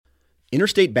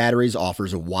Interstate Batteries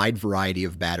offers a wide variety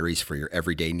of batteries for your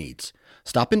everyday needs.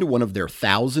 Stop into one of their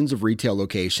thousands of retail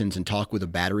locations and talk with a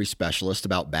battery specialist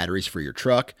about batteries for your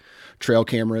truck, trail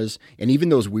cameras, and even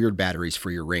those weird batteries for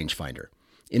your rangefinder.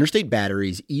 Interstate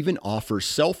Batteries even offers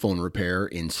cell phone repair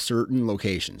in certain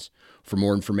locations. For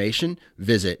more information,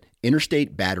 visit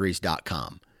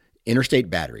interstatebatteries.com. Interstate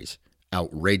Batteries,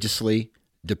 outrageously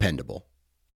dependable.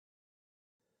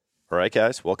 All right,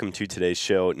 guys, welcome to today's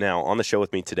show. Now, on the show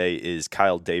with me today is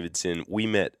Kyle Davidson. We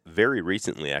met very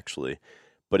recently, actually,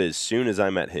 but as soon as I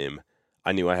met him,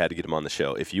 I knew I had to get him on the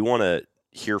show. If you want to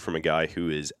hear from a guy who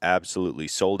is absolutely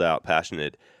sold out,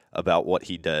 passionate about what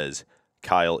he does,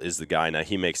 Kyle is the guy. Now,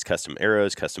 he makes custom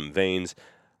arrows, custom vanes,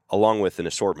 along with an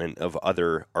assortment of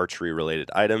other archery-related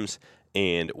items,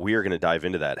 and we are going to dive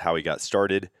into that, how he got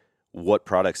started, what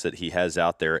products that he has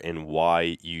out there, and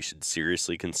why you should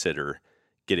seriously consider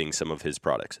getting some of his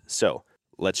products. So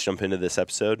let's jump into this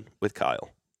episode with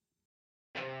Kyle.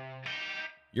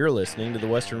 You're listening to The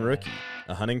Western Rookie,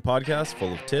 a hunting podcast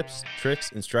full of tips,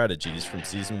 tricks, and strategies from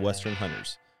seasoned Western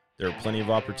hunters. There are plenty of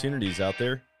opportunities out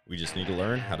there. We just need to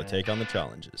learn how to take on the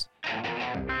challenges.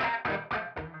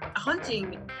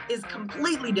 Hunting is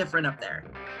completely different up there.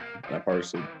 I've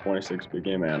harvested 26 big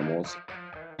game animals.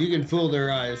 You can fool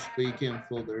their eyes, but you can't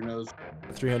fool their nose.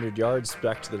 300 yards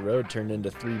back to the road turned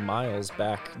into 3 miles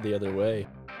back the other way.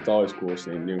 It's always cool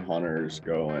seeing new hunters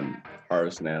go and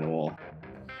harvest an animal.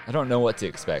 I don't know what to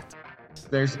expect.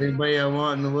 If there's anybody I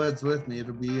want in the woods with me,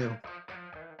 it'll be you.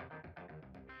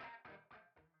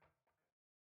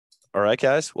 All right,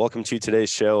 guys, welcome to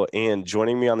today's show. And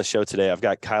joining me on the show today, I've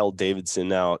got Kyle Davidson.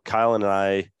 Now, Kyle and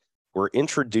I were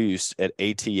introduced at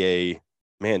ATA,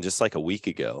 just like a week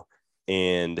ago.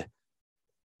 And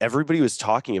everybody was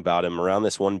talking about him around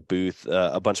this one booth.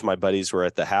 A bunch of my buddies were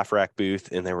at the Half Rack booth,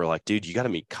 and they were like, dude, you got to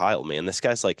meet Kyle, man. This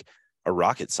guy's like a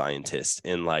rocket scientist,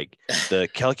 and like the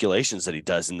calculations that he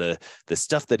does and the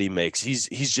stuff that he makes, he's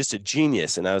just a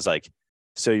genius. And I was like,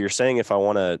 so you're saying if I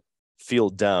want to feel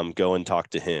dumb, go and talk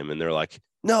to him? And they're like,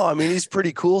 no, I mean, he's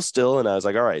pretty cool still. And I was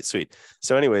like, all right, sweet.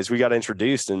 So anyways, we got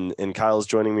introduced, and Kyle's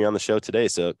joining me on the show today.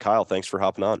 So Kyle, thanks for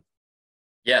hopping on.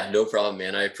 Yeah, no problem,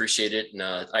 man. I appreciate it. And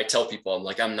I tell people,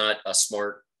 I'm not a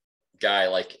smart guy.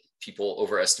 Like, people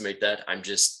overestimate that. I'm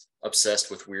just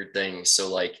obsessed with weird things.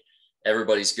 So like,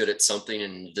 everybody's good at something,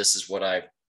 and this is what I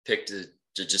picked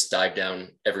to just dive down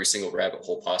every single rabbit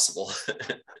hole possible.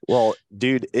 Well,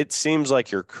 dude, it seems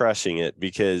like you're crushing it,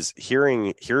 because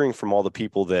hearing from all the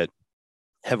people that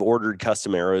have ordered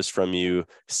custom arrows from you,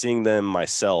 seeing them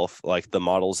myself, like the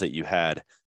models that you had,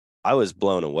 I was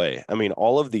blown away. I mean,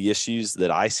 all of the issues that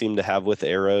I seem to have with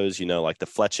arrows, like the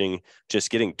fletching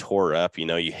just getting tore up,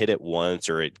 you hit it once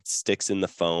or it sticks in the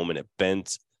foam and it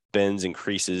bends and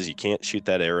creases. You can't shoot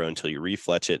that arrow until you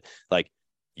refletch it. Like,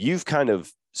 you've kind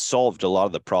of solved a lot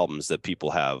of the problems that people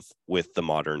have with the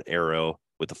modern arrow,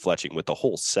 with the fletching, with the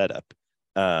whole setup.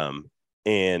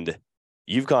 And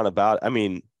you've gone about, I'm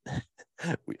going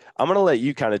to let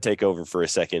you kind of take over for a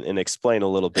second and explain a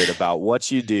little bit about what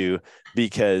you do,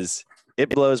 because it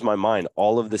blows my mind,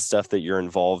 all of the stuff that you're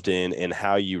involved in and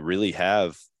how you really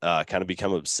have kind of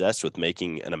become obsessed with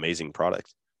making an amazing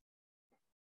product.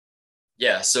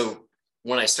 Yeah. So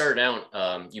when I started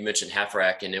out, you mentioned Half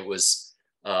Rack, and it was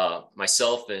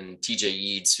myself and TJ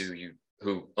Eads,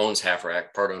 who owns Half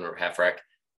Rack, part owner of Half Rack.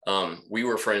 We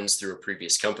were friends through a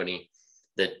previous company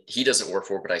that he doesn't work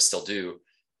for, but I still do.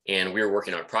 And we were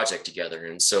working on a project together.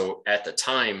 And so at the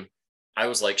time, I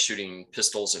was like shooting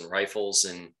pistols and rifles.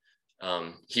 And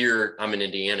here I'm in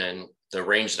Indiana, and the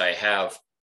range that I have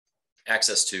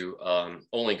access to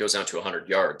only goes down to 100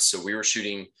 yards. So we were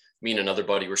shooting, me and another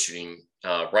buddy were shooting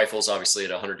rifles, obviously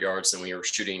at 100 yards. And we were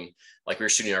shooting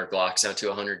our Glocks out to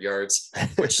 100 yards,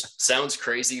 which sounds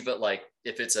crazy, but like,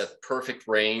 if it's a perfect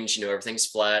range, everything's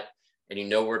flat and you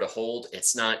know where to hold,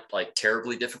 it's not like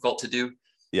terribly difficult to do.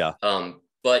 Yeah.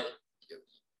 But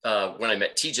when I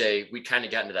met TJ, we kind of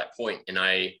got to that point, and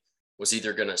I was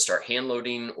either going to start hand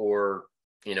loading or,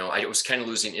 I was kind of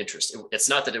losing interest. It's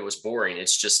not that it was boring.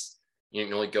 It's just, you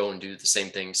can only go and do the same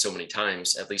thing so many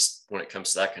times, at least when it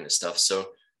comes to that kind of stuff. So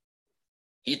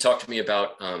he talked to me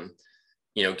about,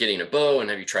 getting a bow, and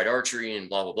have you tried archery and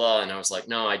blah, blah, blah. And I was like,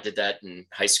 no, I did that in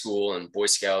high school and Boy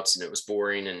Scouts, and it was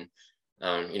boring. And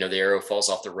the arrow falls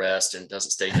off the rest and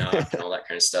doesn't stay knocked and all that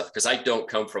kind of stuff. Because I don't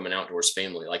come from an outdoors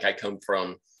family. Like, I come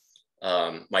from,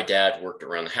 my dad worked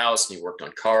around the house, and he worked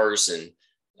on cars, and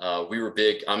we were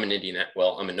big. I'm in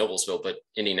Noblesville, but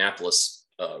Indianapolis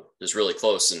is really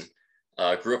close,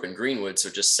 and grew up in Greenwood, so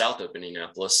just south of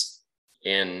Indianapolis.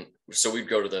 And so we'd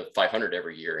go to the 500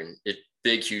 every year, and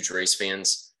big, huge race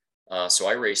fans. So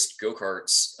I raced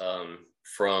go-karts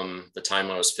from the time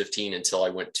I was 15 until I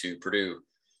went to Purdue.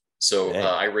 So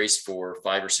I raced for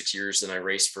 5 or 6 years, and I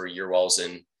raced for a year while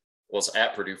I was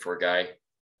at Purdue for a guy.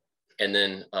 And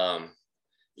then,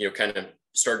 kind of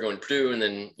started going to Purdue, and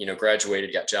then,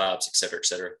 graduated, got jobs, et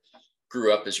cetera,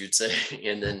 grew up, as you'd say.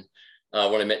 And then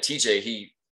when I met TJ,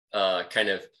 he kind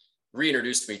of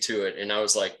reintroduced me to it. And I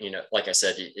was like, like I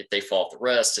said, if they fall off the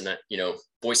rest and that,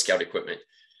 Boy Scout equipment.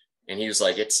 And he was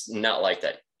like, it's not like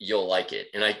that. You'll like it.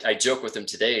 And I joke with him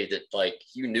today that like,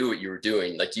 you knew what you were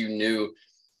doing. Like you knew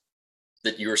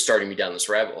that you were starting me down this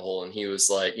rabbit hole. And he was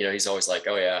like, he's always like,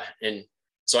 oh yeah. And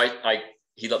so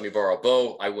he let me borrow a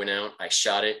bow. I went out, I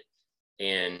shot it,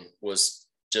 and was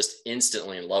just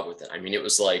instantly in love with it. I mean, it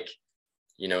was like,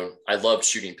 I loved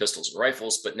shooting pistols and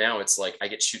rifles, but now it's like I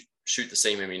get shoot the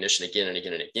same ammunition again and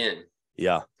again and again.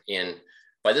 Yeah. And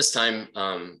by this time,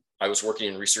 I was working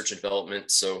in research and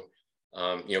development. So,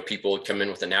 people would come in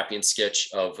with a napkin sketch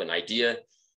of an idea,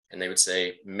 and they would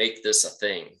say, make this a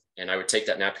thing. And I would take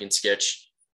that napkin sketch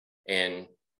and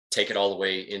take it all the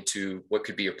way into what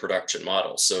could be a production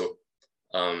model. So,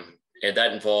 and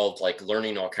that involved like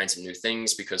learning all kinds of new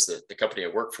things, because the company I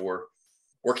work for,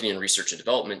 working in research and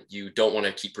development, you don't want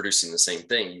to keep producing the same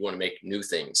thing. You want to make new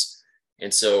things.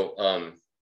 And so,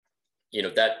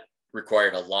 that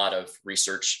required a lot of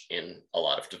research and a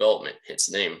lot of development, hence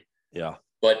the name. Yeah.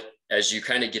 But as you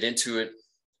kind of get into it,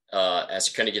 as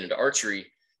you kind of get into archery,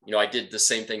 I did the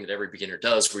same thing that every beginner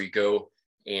does, where you go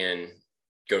to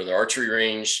the archery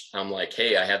range. I'm like,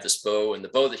 hey, I have this bow, and the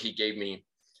bow that he gave me,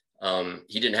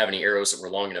 he didn't have any arrows that were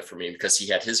long enough for me, because he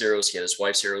had his arrows, he had his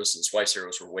wife's arrows, and his wife's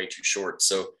arrows were way too short.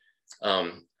 So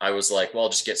I was like, well, I'll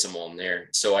just get some while I'm there.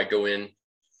 So I go in,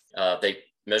 they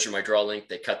measure my draw length,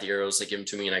 they cut the arrows, they give them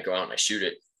to me, and I go out and I shoot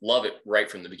it. Love it right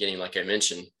from the beginning. Like I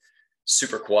mentioned,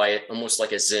 super quiet, almost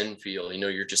like a Zen feel.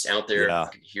 You're just out there. Yeah. You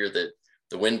can hear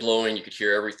the wind blowing, you could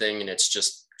hear everything, and it's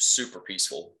just super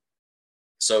peaceful.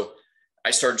 So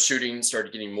I started shooting,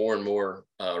 started getting more and more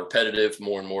repetitive,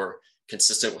 more and more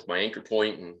consistent with my anchor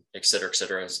point, and et cetera,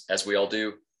 as we all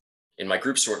do. And my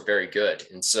groups weren't very good.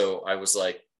 And so I was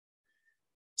like,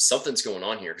 something's going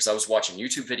on here, because I was watching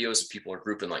YouTube videos of people are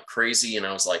grouping like crazy. And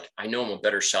I was like, I know I'm a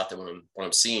better shot than what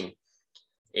I'm seeing.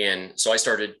 And so I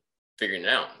started figuring it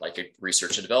out, like a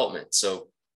research and development. So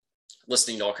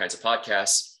listening to all kinds of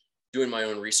podcasts, doing my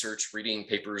own research, reading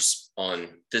papers on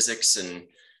physics and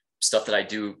stuff that I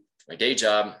do my day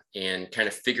job, and kind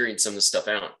of figuring some of the stuff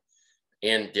out.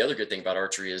 And the other good thing about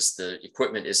archery is the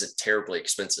equipment isn't terribly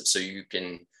expensive. So you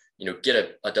can,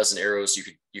 get a dozen arrows. You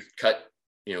could cut,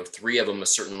 3 of them a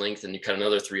certain length, and you cut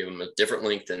another 3 of them a different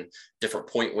length and different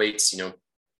point weights.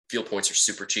 Field points are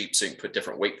super cheap, so you can put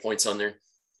different weight points on there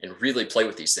and really play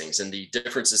with these things. And the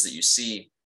differences that you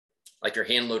see, like your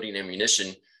hand loading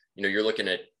ammunition, you're looking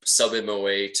at sub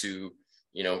MOA to,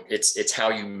 it's how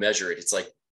you measure it. It's like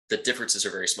the differences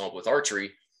are very small. With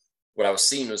archery, what I was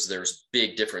seeing was there's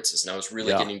big differences, and I was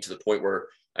really getting to the point where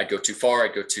I'd go too far,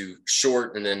 I'd go too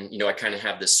short. And then, I kind of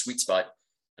have this sweet spot,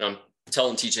 and I'm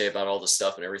telling TJ about all the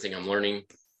stuff and everything I'm learning.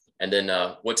 And then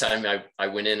one time I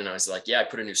went in and I was like, yeah, I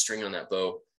put a new string on that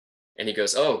bow. And he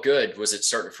goes, oh, good. Was it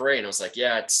starting to fray? And I was like,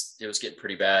 yeah, it was getting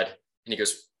pretty bad. And he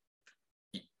goes,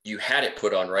 you had it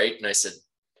put on, right? And I said,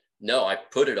 no, I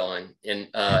put it on. And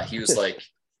he was like,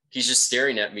 he's just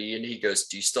staring at me, and he goes,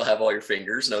 do you still have all your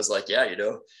fingers? And I was like, yeah,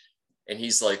 and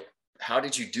he's like, how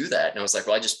did you do that? And I was like,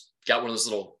 well, I just got one of those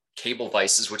little cable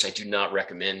vices, which I do not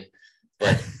recommend,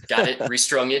 but got it,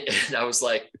 restrung it. And I was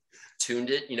like, tuned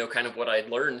it, kind of what I'd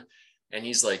learned. And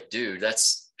he's like, dude,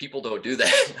 people don't do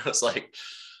that. And I was like,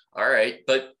 all right.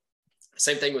 But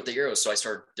same thing with the arrows. So I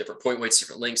started different point weights,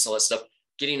 different lengths, all that stuff,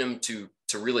 getting them to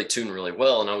really tune really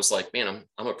well. And I was like, man,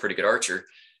 I'm a pretty good archer.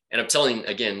 And I'm telling,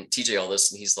 again, TJ all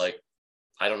this, and he's like,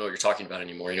 I don't know what you're talking about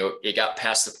anymore. It got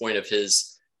past the point of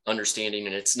his understanding,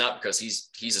 and it's not because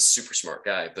he's a super smart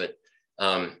guy, but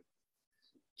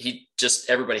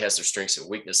everybody has their strengths and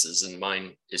weaknesses, and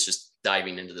mine is just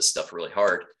diving into this stuff really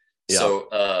hard. Yeah.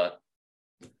 So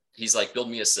he's like, build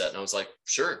me a set. And I was like,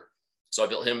 sure. So I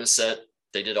built him a set.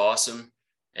 They did awesome.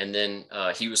 And then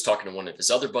he was talking to one of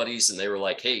his other buddies, and they were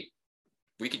like, hey,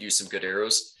 we could use some good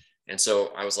arrows. And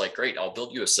so I was like, great, I'll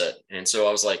build you a set. And so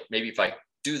I was like, maybe if I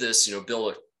do this,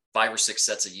 build 5 or 6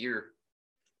 sets a year,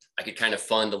 I could kind of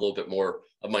fund a little bit more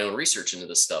of my own research into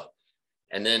this stuff.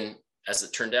 And then as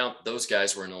it turned out, those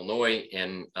guys were in Illinois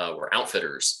and were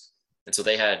outfitters. And so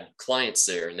they had clients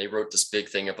there, and they wrote this big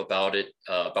thing up about it,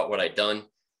 about what I'd done.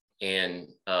 And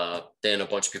then a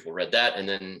bunch of people read that. And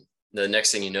then the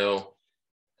next thing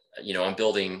I'm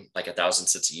building like 1,000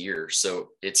 sets a year. So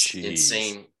it's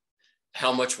insane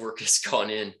how much work has gone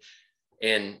in.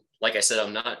 And like I said,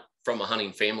 I'm not from a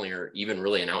hunting family or even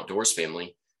really an outdoors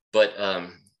family, but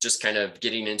just kind of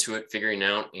getting into it, figuring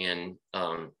out, and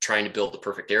trying to build the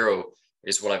perfect arrow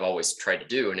is what I've always tried to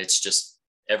do. And it's just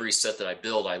every set that I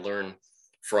build, I learn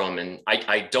from, and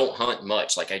I don't hunt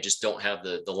much. Like I just don't have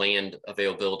the land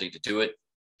availability to do it.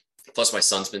 Plus my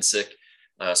son's been sick.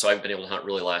 So I haven't been able to hunt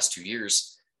really the last 2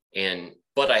 years.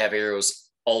 But I have arrows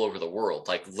all over the world,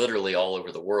 like literally all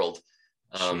over the world.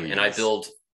 And I build,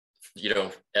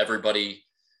 everybody.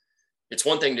 It's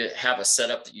one thing to have a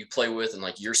setup that you play with, and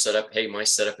like your setup, hey, my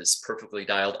setup is perfectly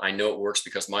dialed. I know it works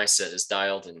because my set is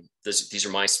dialed, and these are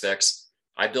my specs.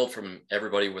 I build from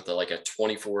everybody with a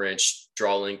 24-inch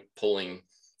draw length pulling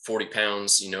 40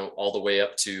 pounds, all the way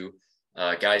up to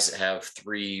guys that have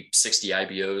 360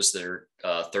 IBOs that are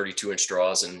 32-inch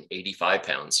draws and 85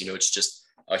 pounds. It's just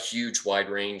a huge wide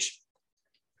range.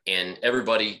 And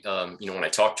everybody, when I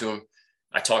talk to them,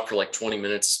 I talk for like 20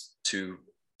 minutes to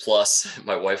plus.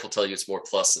 My wife will tell you it's more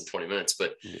plus than 20 minutes,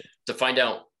 but to find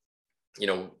out,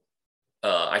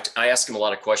 I ask them a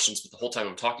lot of questions, but the whole time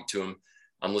I'm talking to them,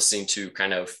 I'm listening to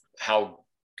kind of how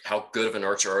good of an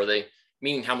archer are they,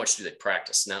 meaning how much do they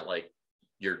practice? Not like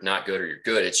you're not good or you're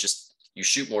good. It's just you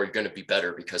shoot more, you're going to be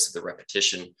better because of the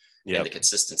repetition and the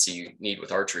consistency you need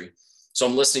with archery. So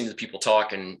I'm listening to the people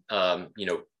talk, and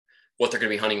what they're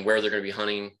going to be hunting, where they're going to be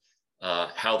hunting,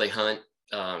 how they hunt,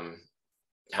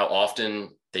 how often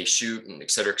they shoot, and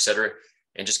et cetera,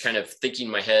 and just kind of thinking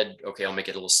in my head, okay, I'll make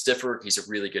it a little stiffer. He's a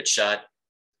really good shot.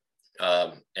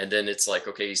 And then it's like,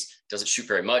 okay, he doesn't shoot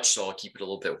very much, so I'll keep it a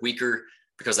little bit weaker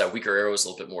because that weaker arrow is a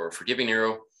little bit more forgiving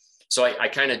arrow. So I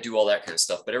kind of do all that kind of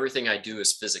stuff, but everything I do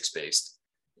is physics based.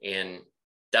 And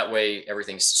that way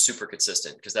everything's super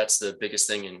consistent, because that's the biggest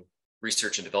thing in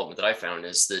research and development that I found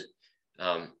is that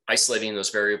isolating those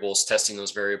variables, testing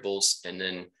those variables, and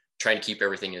then trying to keep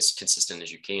everything as consistent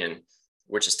as you can,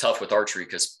 which is tough with archery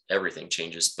because everything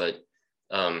changes. But,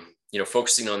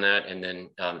 focusing on that. And then,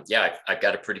 I've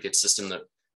got a pretty good system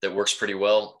that works pretty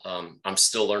well. I'm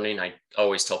still learning. I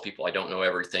always tell people I don't know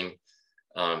everything.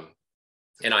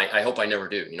 And I hope I never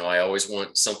do. I always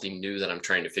want something new that I'm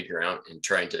trying to figure out and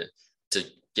trying to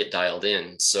get dialed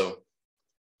in. So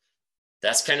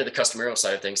that's kind of the custom arrow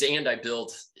side of things. And I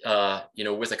build,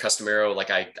 with a custom arrow,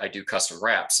 like I do custom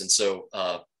wraps. And so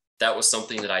that was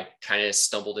something that I kind of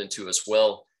stumbled into as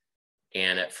well.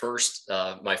 And at first,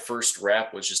 my first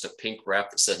wrap was just a pink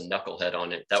wrap that said Knucklehead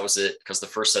on it. That was it, because the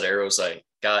first set of arrows I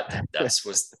got,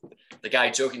 was the guy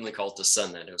jokingly called his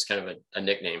son that. It was kind of a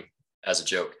nickname as a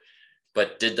joke,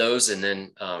 but did those, and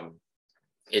then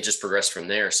it just progressed from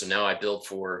there. So now I built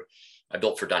for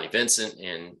Donnie Vincent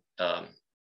and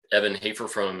Evan Hafer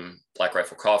from Black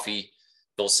Rifle Coffee,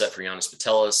 built a set for Giannis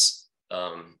Metellus,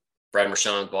 Brad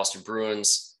Marchand, Boston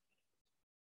Bruins,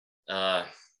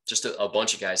 just a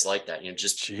bunch of guys like that,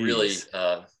 just really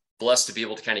blessed to be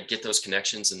able to kind of get those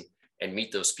connections and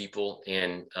meet those people.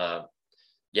 And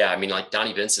like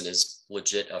Donnie Vincent is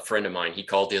legit a friend of mine. He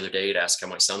called the other day to ask how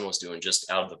my son was doing,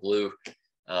 just out of the blue,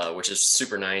 which is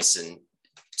super nice, and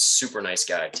super nice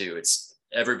guy too. It's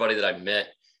everybody that I've met.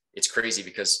 It's crazy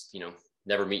because,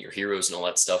 never meet your heroes and all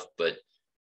that stuff, but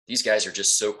these guys are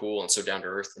just so cool and so down to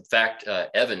earth. In fact,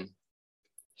 Evan,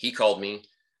 he called me,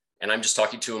 and I'm just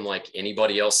talking to him like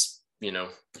anybody else,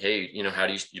 hey, how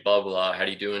do you blah, blah, blah, how do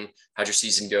you doing? How'd your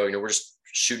season go? We're just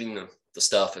shooting the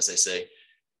stuff, as they say.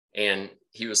 And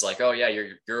he was like, oh yeah,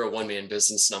 you're a one-man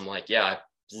business. And I'm like, yeah,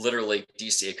 literally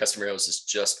DCA Custom Arrows is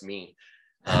just me.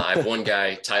 I have one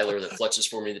guy, Tyler, that fletches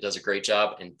for me that does a great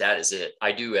job, and that is it.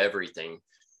 I do everything.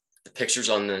 The pictures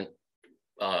on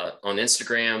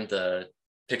Instagram, the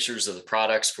pictures of the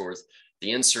products for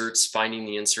the inserts, finding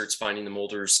the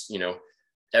molders,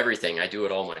 everything. I do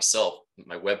it all myself.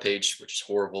 My webpage, which is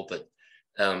horrible, but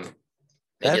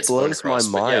that blows my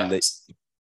mind. That,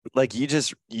 like, you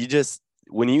just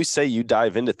when you say you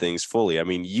dive into things fully, I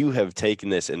mean, you have taken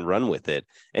this and run with it,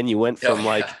 and you went from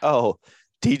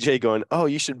DJ going, oh,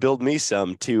 you should build me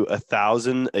some, to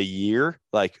 1,000 a year.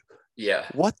 Like, yeah,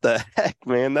 what the heck,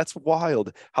 man? That's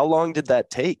wild. How long did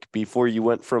that take before you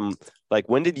went from, like,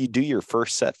 when did you do your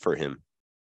first set for him?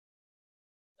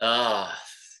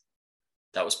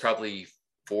 That was probably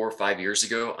 4 or 5 years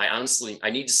ago. I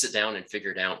need to sit down and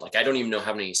figure it out. Like, I don't even know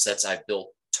how many sets I've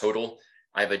built total.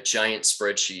 I have a giant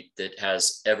spreadsheet that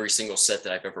has every single set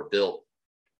that I've ever built.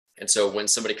 And so when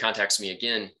somebody contacts me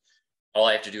again, all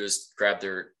I have to do is grab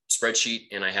their spreadsheet,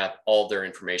 and I have all their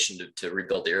information to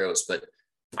rebuild the arrows, but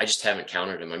I just haven't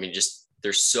counted them. I mean,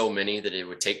 there's so many that it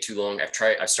would take too long.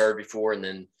 I've started before, and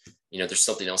then, there's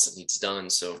something else that needs done.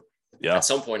 So at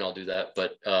some point I'll do that.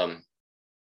 But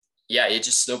it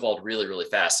just snowballed really, really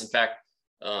fast. In fact,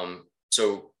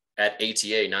 so at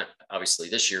ATA, not obviously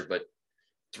this year, but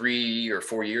 3 or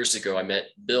 4 years ago, I met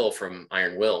Bill from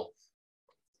Iron Will,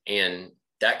 and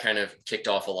that kind of kicked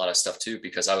off a lot of stuff too,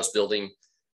 because I was building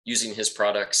using his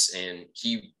products, and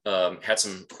he had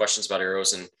some questions about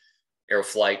arrows and arrow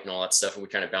flight and all that stuff. And we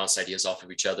kind of bounced ideas off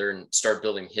of each other and started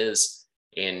building his,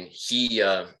 and he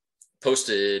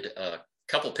posted a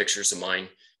couple pictures of mine,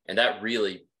 and that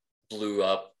really blew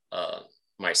up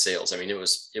my sales. I mean, it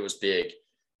was big.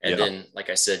 And then,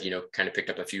 like I said, kind of picked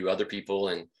up a few other people,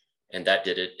 and that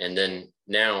did it. And then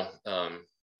now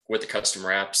with the custom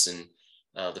wraps and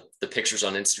the pictures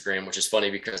on Instagram, which is funny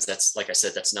because that's, like I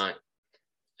said, that's not,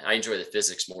 I enjoy the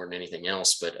physics more than anything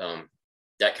else, but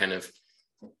that kind of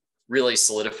really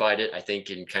solidified it, I think,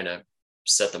 and kind of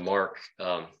set the mark.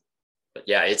 But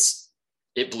yeah,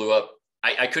 it blew up.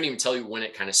 I couldn't even tell you when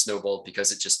it kind of snowballed,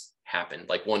 because it just happened.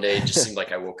 Like one day it just seemed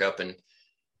like I woke up and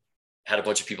had a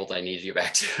bunch of people that I needed to get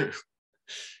back to.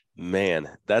 Man,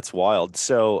 that's wild.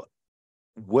 So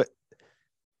what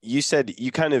you said,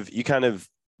 you kind of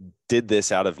did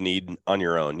this out of need on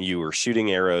your own. You were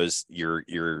shooting arrows,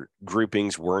 your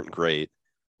groupings weren't great.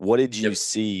 What did you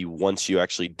see once you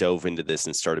actually dove into this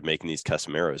and started making these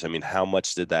custom arrows? I mean, how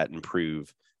much did that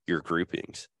improve your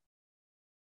groupings?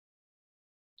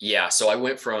 Yeah. So I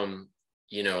went from,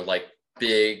 like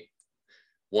big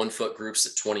 1 foot groups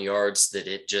at 20 yards that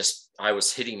I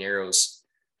was hitting arrows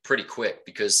pretty quick,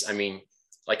 because I mean,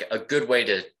 like a good way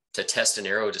to test an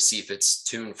arrow to see if it's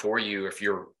tuned for you, if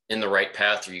you're in the right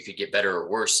path, or you could get better or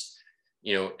worse.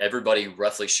 Everybody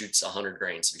roughly shoots 100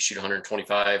 grains. If you shoot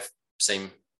 125,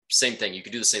 same thing. You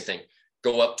could do the same thing.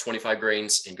 Go up 25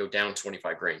 grains and go down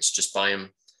 25 grains. Just buy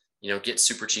them, get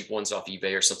super cheap ones off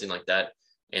eBay or something like that,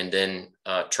 and then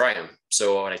try them.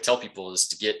 So what I tell people is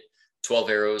to get 12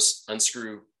 arrows,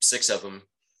 unscrew 6 of them,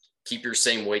 keep your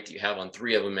same weight that you have on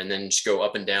 3 of them, and then just go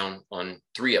up and down on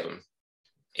 3 of them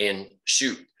and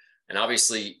shoot. And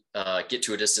obviously get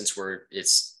to a distance where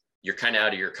you're kind of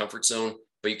out of your comfort zone,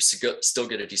 but you can still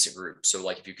get a decent group. So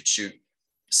like if you could shoot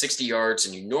 60 yards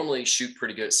and you normally shoot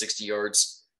pretty good at 60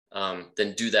 yards,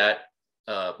 then do that.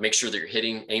 Make sure that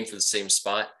you're aim for the same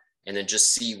spot, and then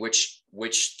just see which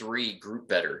 3 group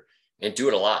better, and do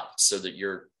it a lot so that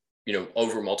you're,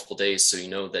 over multiple days. So,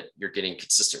 that you're getting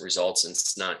consistent results, and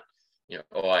it's not,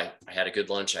 I had a good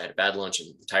lunch, I had a bad lunch,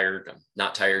 I'm tired, I'm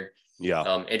not tired. Yeah.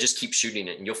 And just keep shooting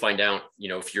it. And you'll find out,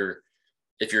 if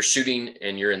you're shooting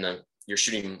and you're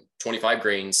shooting 25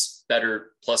 grains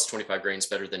better, plus 25 grains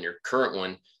better than your current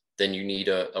one, then you need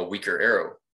a weaker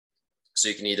arrow. So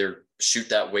you can either shoot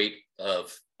that weight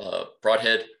of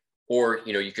broadhead, or,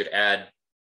 you could add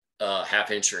a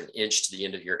 ½ inch or an inch to the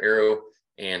end of your arrow,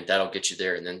 and that'll get you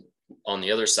there. And then on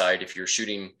the other side, if you're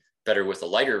shooting better with a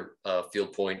lighter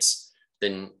field points,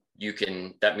 then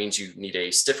that means you need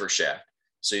a stiffer shaft.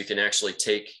 So you can actually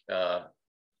take, I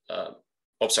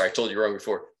told you wrong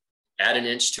before. Add an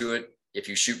inch to it if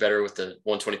you shoot better with the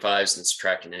 125s, and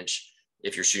subtract an inch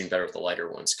if you're shooting better with the lighter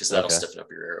ones, because that'll stiffen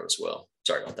up your arrow as well.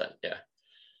 Sorry about that. Yeah.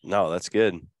 No, that's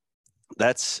good.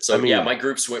 My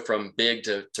groups went from big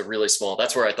to really small.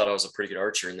 That's where I thought I was a pretty good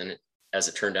archer. And then as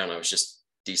it turned out, I was just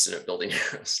decent at building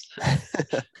arrows.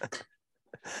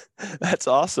 That's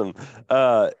awesome.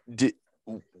 How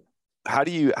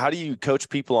do you coach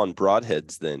people on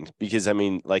broadheads then? Because I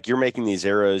mean, like, you're making these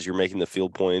arrows, you're making the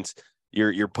field points,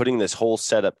 you're putting this whole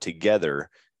setup together.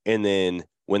 And then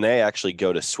when they actually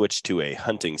go to switch to a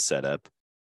hunting setup,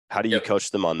 how do you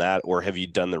coach them on that? Or have you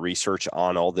done the research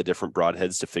on all the different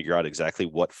broadheads to figure out exactly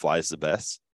what flies the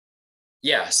best?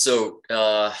 Yeah. So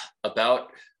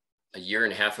about a year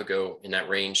and a half ago, in that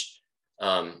range,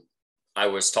 I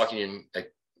was talking I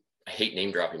hate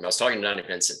name dropping, but I was talking to Donnie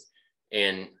Benson,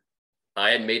 and I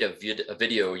had made a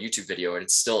YouTube video, and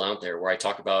it's still out there, where I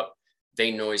talk about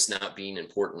vane noise not being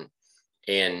important.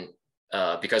 And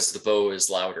because the bow is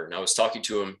louder. And I was talking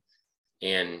to him,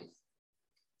 and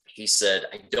he said,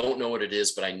 I don't know what it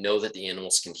is, but I know that the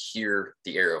animals can hear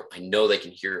the arrow. I know they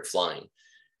can hear it flying.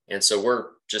 And so we're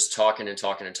just talking and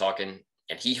talking and talking.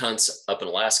 And he hunts up in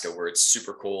Alaska, where it's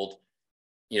super cold.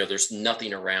 There's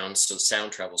nothing around, so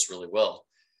sound travels really well.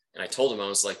 And I told him, I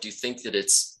was like, do you think that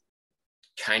it's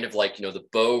kind of like, the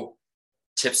bow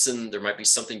tips them, there might be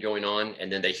something going on,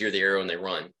 and then they hear the arrow and they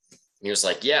run? And he was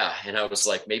like, yeah. And I was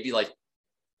like, maybe like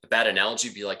a bad analogy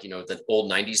would be like, the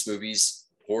old 90s movies,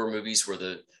 horror movies, where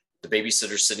the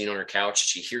babysitter's sitting on her couch,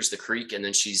 she hears the creak, and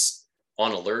then she's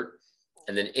on alert,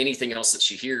 and then anything else that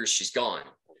she hears, she's gone.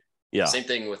 Yeah. Same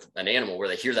thing with an animal, where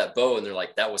they hear that bow and they're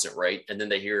like, that wasn't right. And then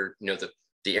they hear,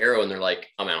 the arrow, and they're like,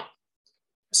 I'm out.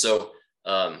 So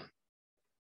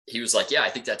he was like, yeah, I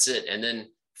think that's it. And then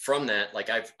from that, like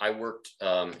I worked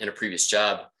in a previous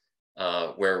job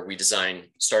where we design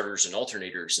starters and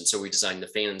alternators. And so we designed the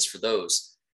fans for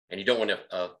those. And you don't want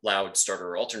a loud starter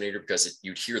or alternator because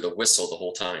you'd hear the whistle the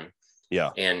whole time.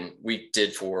 Yeah. And we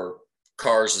did for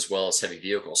cars as well as heavy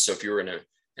vehicles. So if you were in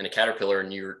a Caterpillar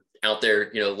and you're out there,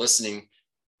 listening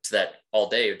to that all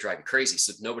day, it would drive you crazy.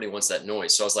 So nobody wants that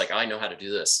noise. So I was like, I know how to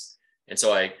do this. And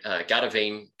so I got a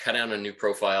vane, cut out a new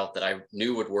profile that I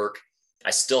knew would work.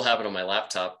 I still have it on my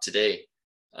laptop today.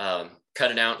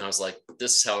 Cut it out. And I was like,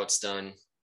 this is how it's done.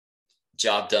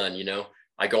 Job done.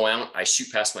 I go out, I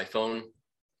shoot past my phone,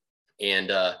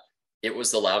 and it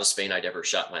was the loudest vane I'd ever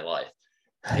shot in my life.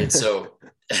 And so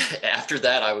after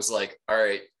that, I was like, all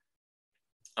right,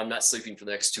 I'm not sleeping for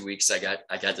the next 2 weeks. I got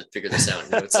to figure this out.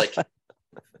 It's like,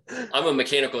 I'm a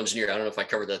mechanical engineer. I don't know if I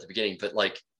covered that at the beginning, but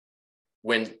like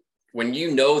when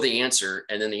you know the answer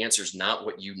and then the answer is not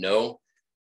what you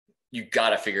got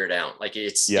to figure it out. Like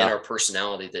it's in our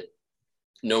personality that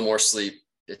no more sleep,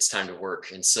 it's time to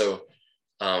work. And so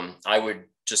I would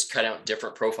just cut out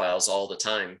different profiles all the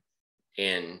time.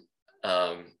 And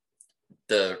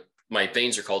my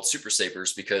vanes are called Super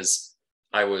Savers because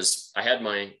I had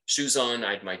my shoes on,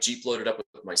 I had my Jeep loaded up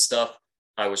with my stuff.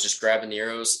 I was just grabbing the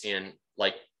arrows, and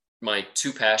like my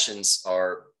two passions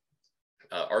are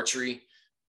archery,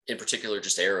 in particular,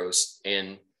 just arrows,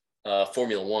 and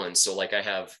Formula One. So like I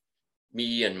have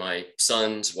me and my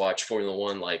sons watch Formula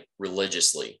One like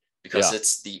religiously because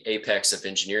it's the apex of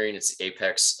engineering. It's the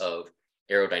apex of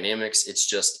aerodynamics. It's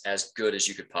just as good as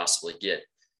you could possibly get.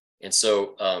 And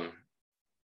so, I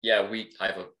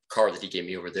have a car that he gave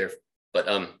me over there, but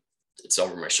it's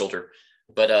over my shoulder.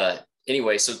 But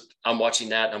anyway, so I'm watching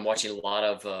that. I'm watching a lot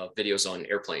of videos on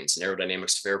airplanes and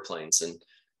aerodynamics of airplanes, and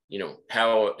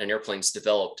how an airplane's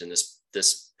developed in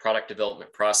this product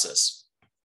development process.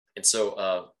 And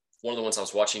so one of the ones I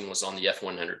was watching was on the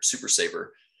F-100 Super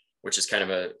Saver, which is kind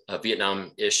of a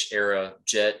Vietnam-ish era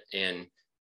jet, and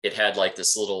it had like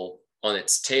this little, on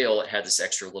its tail, it had this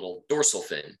extra little dorsal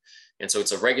fin. And so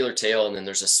it's a regular tail, and then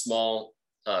there's a small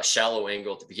shallow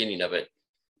angle at the beginning of it.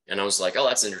 And I was like, oh,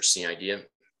 that's an interesting idea.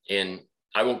 And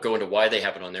I won't go into why they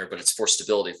have it on there, but it's for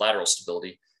stability, lateral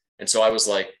stability. And so I was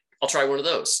like, I'll try one of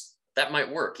those. That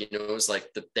might work. It was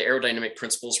like the aerodynamic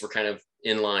principles were kind of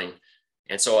in line.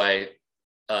 And so I,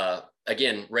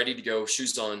 again, ready to go,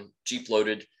 shoes on, Jeep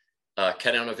loaded,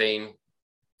 cut down a vane,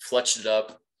 fletched it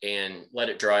up, and let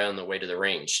it dry on the way to the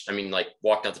range. I mean, like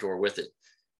walked out the door with it.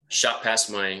 Shot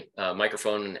past my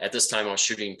microphone. And at this time, I was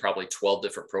shooting probably 12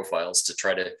 different profiles to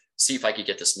try to see if I could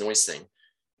get this noise thing.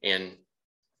 And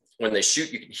when they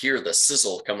shoot, you can hear the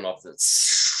sizzle coming off.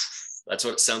 That's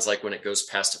what it sounds like when it goes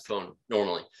past a phone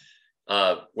normally.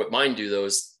 What mine do, though,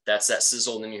 is that's that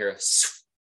sizzle, and then you hear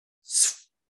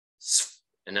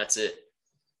and that's it.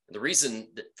 The reason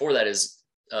for that is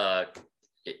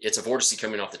it's a vortice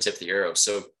coming off the tip of the arrow.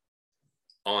 So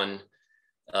on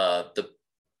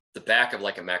the back of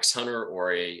like a Max Hunter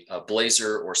or a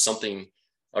Blazer or something,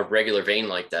 a regular vane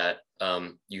like that,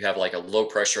 you have like a low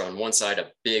pressure on one side,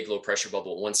 a big low pressure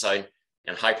bubble on one side,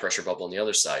 and high pressure bubble on the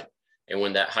other side. And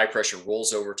when that high pressure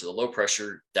rolls over to the low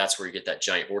pressure, that's where you get that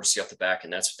giant vortice off the back,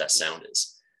 and that's what that sound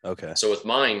is. Okay. So with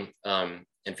mine, and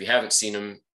if you haven't seen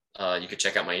them, you could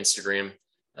check out my Instagram,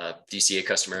 DCA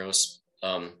Custom Arrows,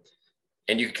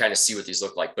 and you can kind of see what these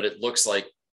look like. But it looks like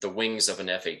the wings of an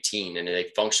F-18, and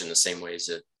they function the same way as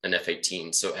an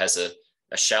F-18. So it has a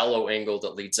shallow angle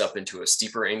that leads up into a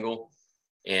steeper angle.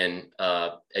 And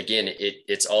again,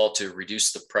 it's all to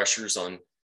reduce the pressures on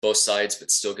both sides,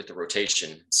 but still get the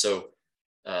rotation. So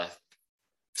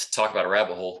talk about a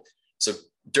rabbit hole. So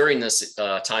during this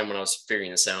time when I was figuring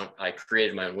this out, I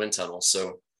created my own wind tunnel.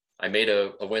 So I made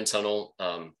a wind tunnel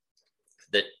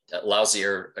that allows the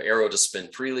arrow to spin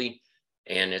freely,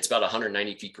 and it's about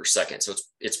 190 feet per second. So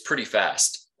it's pretty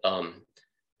fast.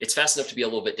 It's fast enough to be a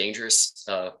little bit dangerous,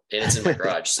 and it's in my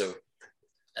garage. So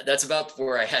that's about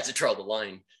where I had to draw the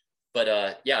line. But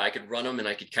I could run them, and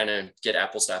I could kind of get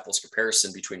apples to apples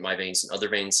comparison between my vanes and other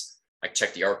vanes. I could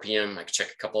check the RPM. I could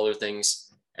check a couple other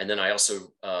things. And then I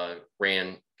also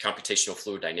ran computational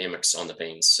fluid dynamics on the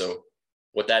vanes. So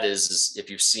what that is if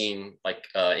you've seen like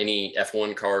any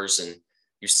F1 cars and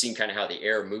you've seen kind of how the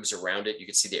air moves around it, you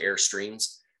can see the air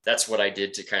streams. That's what I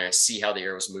did to kind of see how the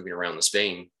air was moving around this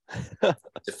vane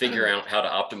to figure out how to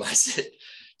optimize it.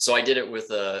 So I did it with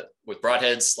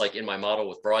broadheads, like in my model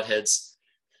with broadheads,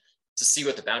 to see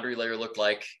what the boundary layer looked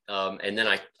like. And then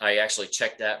I actually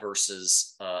checked that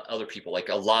versus other people. Like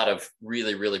a lot of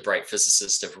really, really bright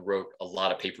physicists have wrote a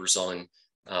lot of papers on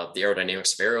the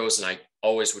aerodynamics of arrows. And I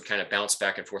always would kind of bounce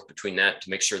back and forth between that to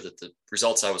make sure that the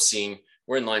results I was seeing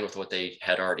were in line with what they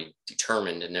had already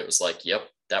determined. And it was like, yep,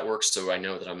 that works. So I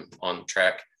know that I'm on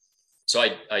track. So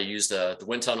I used the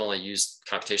wind tunnel. I used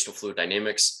computational fluid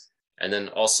dynamics. And then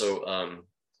also,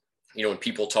 when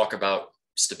people talk about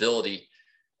stability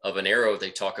of an arrow,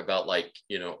 they talk about like,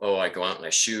 oh, I go out and I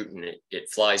shoot and it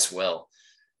flies well.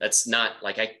 That's not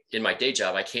like in my day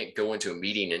job, I can't go into a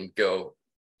meeting and go,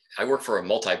 I work for a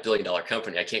multi-billion-dollar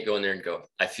company. I can't go in there and go,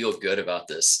 I feel good about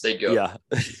this. They'd go, yeah.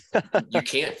 You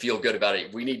can't feel good about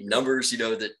it. We need numbers,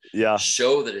 that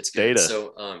show that it's good. Data.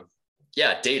 So,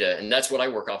 data. And that's what I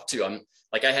work off too.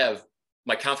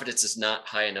 My confidence is not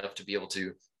high enough to be able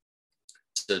to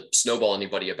snowball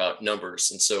anybody about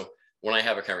numbers. And so when I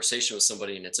have a conversation with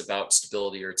somebody and it's about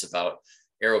stability or it's about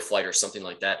arrow flight or something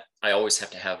like that, I always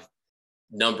have to have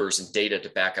numbers and data to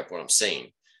back up what I'm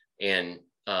saying. And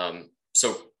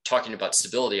so talking about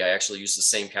stability, I actually use the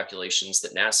same calculations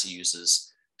that NASA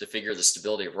uses to figure the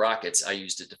stability of rockets. I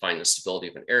used it to find the stability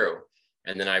of an arrow.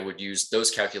 And then I would use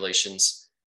those calculations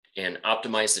and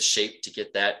optimize the shape to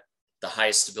get the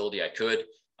highest stability I could.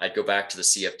 I'd go back to the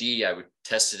CFD, I would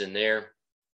test it in there,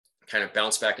 kind of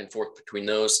bounce back and forth between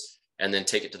those, and then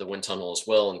take it to the wind tunnel as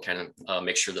well and kind of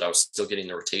make sure that I was still getting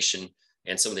the rotation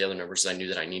and some of the other numbers that I knew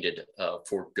that I needed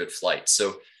for good flight.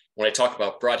 So when I talk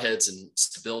about broadheads and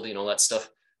stability and all that stuff,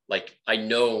 like I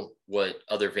know what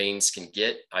other vanes can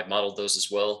get. I've modeled those as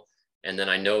well. And then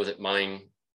I know that mine,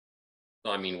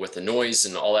 with the noise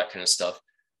and all that kind of stuff,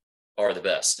 are the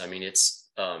best.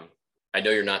 I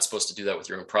know you're not supposed to do that with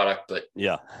your own product, but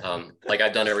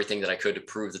I've done everything that I could to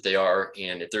prove that they are.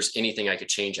 And if there's anything I could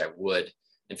change, I would.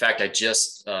 In fact, I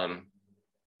just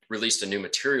released a new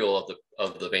material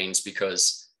of the vanes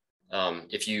because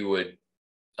if you would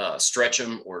stretch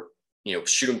them or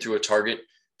shoot them through a target,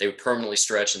 they would permanently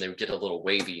stretch and they would get a little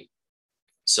wavy.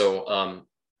 So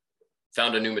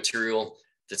found a new material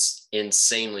that's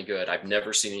insanely good. I've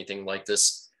never seen anything like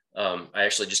this. I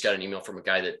actually just got an email from a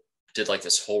guy that did like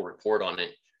this whole report on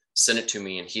it, sent it to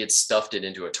me, and he had stuffed it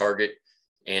into a target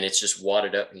and it's just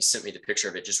wadded up. And he sent me the picture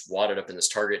of it just wadded up in this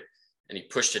target, and he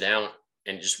pushed it out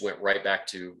and it just went right back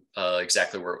to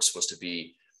exactly where it was supposed to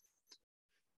be.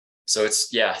 So it's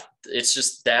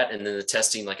just that. And then the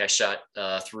testing, like I shot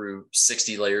through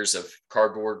 60 layers of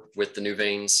cardboard with the new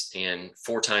vanes and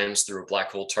 4 times through a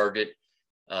black hole target.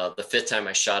 The 5th time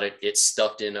I shot it, it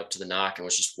stuffed in up to the nock and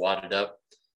was just wadded up.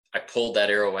 I pulled that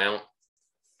arrow out.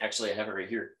 Actually, I have it right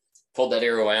here. Pulled that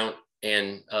arrow out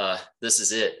and this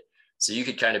is it. So you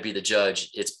could kind of be the judge.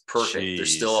 It's perfect. Jeez. They're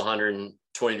still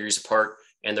 120 degrees apart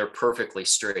and they're perfectly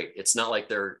straight. It's not like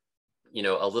they're,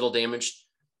 a little damaged.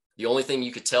 The only thing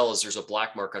you could tell is there's a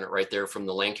black mark on it right there from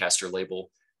the Lancaster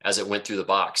label as it went through the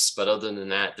box. But other than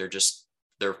that,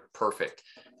 they're perfect.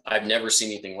 I've never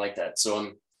seen anything like that. So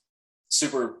I'm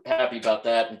super happy about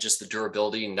that and just the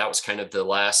durability. And that was kind of the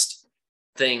last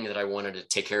thing that I wanted to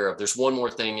take care of. There's one more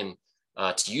thing,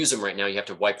 and to use them right now, you have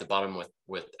to wipe the bottom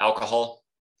with alcohol.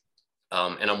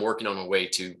 And I'm working on a way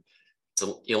to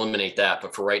eliminate that.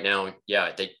 But for right now,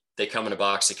 they come in a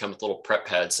box. They come with little prep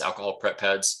pads, alcohol prep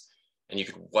pads, and you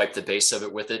could wipe the base of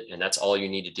it with it. And that's all you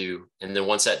need to do. And then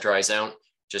once that dries out,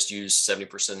 just use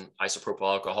 70% isopropyl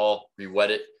alcohol,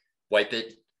 re-wet it, wipe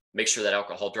it, make sure that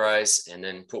alcohol dries, and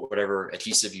then put whatever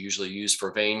adhesive you usually use for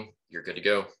a vane. You're good to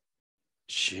go.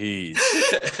 Jeez.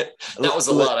 That was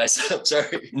a lot. I'm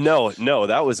sorry. No,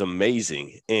 that was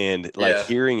amazing. And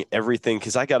hearing everything,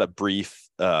 because I got a brief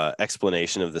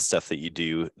explanation of the stuff that you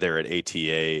do there at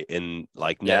ATA. And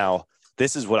now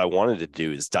this is what I wanted to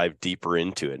do, is dive deeper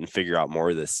into it and figure out more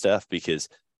of this stuff, because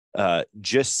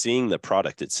just seeing the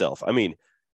product itself,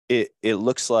 it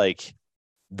looks like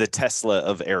the Tesla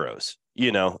of arrows,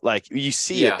 you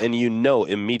see it and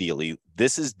immediately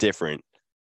this is different.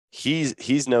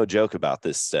 He's no joke about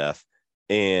this stuff.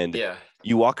 And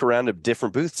you walk around to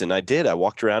different booths, and I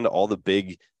walked around to all the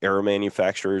big arrow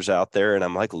manufacturers out there, and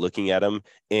I'm looking at them,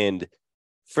 and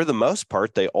for the most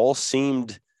part, they all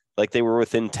seemed like they were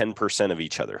within 10% of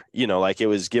each other, it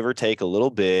was give or take a little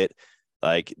bit.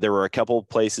 Like there were a couple of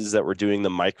places that were doing the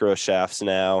micro shafts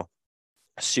now,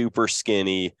 super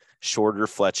skinny, shorter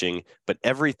fletching, but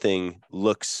everything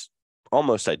looks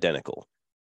almost identical.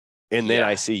 And then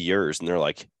I see yours and they're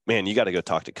like, man, you got to go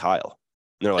talk to Kyle.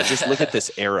 And they're like, just look at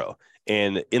this arrow.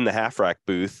 And in the half rack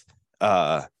booth,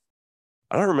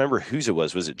 I don't remember whose it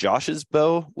was. Was it Josh's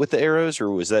bow with the arrows, or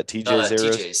was that TJ's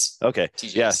arrows? TJ's. Okay.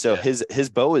 TJ's, so his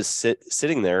bow is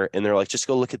sitting there, and they're like, just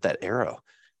go look at that arrow.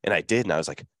 And I did. And I was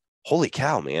like, holy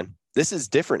cow, man, this is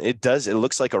different. It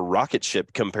looks like a rocket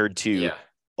ship compared to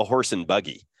a horse and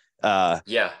buggy.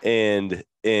 And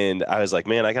I was like,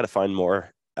 man, I got to find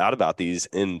more out about these.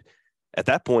 And at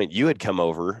that point you had come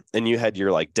over and you had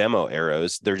your like demo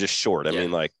arrows. They're just short. I Yeah.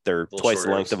 mean, like they're Little twice short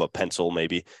the length arrows. of a pencil,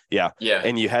 maybe. Yeah. Yeah.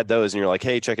 And you had those and you're like,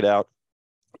 hey, check it out.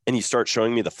 And you start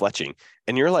showing me the fletching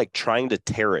and you're like trying to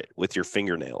tear it with your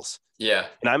fingernails. Yeah.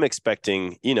 And I'm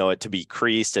expecting, you know, it to be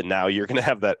creased. And now you're going to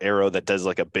have that arrow that does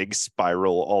like a big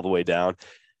spiral all the way down.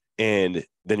 And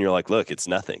then you're like, look, it's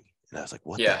nothing. And I was like,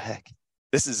 what the heck?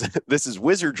 This is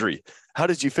wizardry. How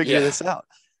did you figure this out?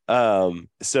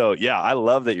 So yeah, I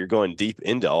love that you're going deep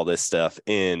into all this stuff,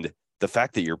 and the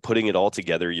fact that you're putting it all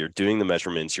together, you're doing the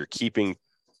measurements, you're keeping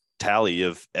tally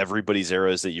of everybody's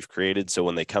arrows that you've created. So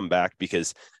when they come back,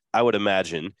 because I would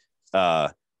imagine,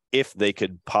 if they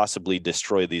could possibly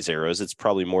destroy these arrows, it's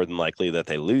probably more than likely that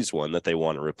they lose one, that they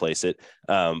want to replace it.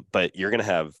 But you're going to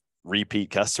have repeat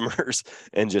customers,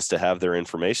 and just to have their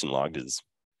information logged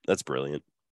that's brilliant.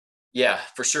 Yeah,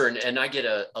 for sure. And I get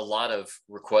a lot of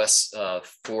requests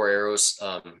for arrows.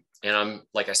 And I'm,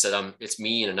 like I said, it's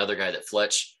me and another guy that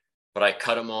fletch, but I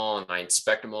cut them all and I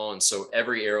inspect them all. And so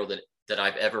every arrow that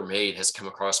I've ever made has come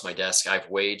across my desk. I've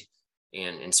weighed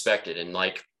and inspected. And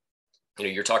like, you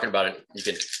know, you're talking about it,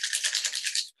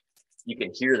 you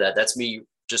can hear that. That's me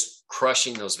just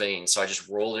crushing those veins. So I just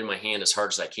roll it in my hand as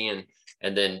hard as I can.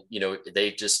 And then, you know,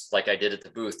 they just, like I did at the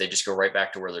booth, they just go right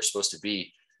back to where they're supposed to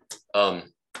be.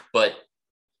 But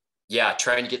yeah,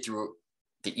 trying to get through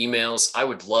the emails. I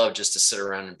would love just to sit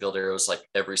around and build arrows like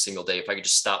every single day. If I could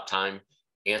just stop time,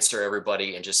 answer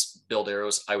everybody and just build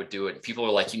arrows, I would do it. And people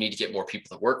are like, you need to get more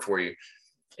people to work for you.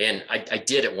 And I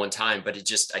did at one time, but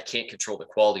I can't control the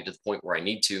quality to the point where I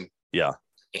need to. Yeah.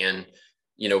 And,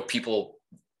 you know,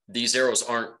 these arrows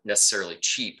aren't necessarily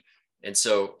cheap. And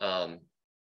so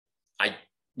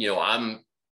I'm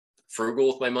frugal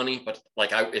with my money, but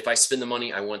like if I spend the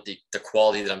money, I want the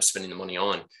quality that I'm spending the money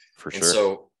on. For sure. And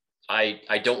so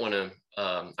I don't want to,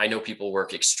 I know people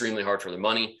work extremely hard for their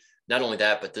money. Not only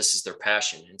that, but this is their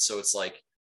passion. And so it's like,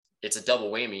 it's a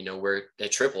double whammy, you know, where a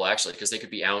triple actually, because they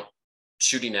could be out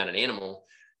shooting at an animal.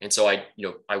 And so I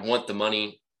want the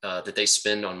money that they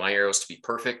spend on my arrows to be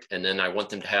perfect. And then I want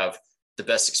them to have the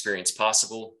best experience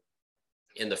possible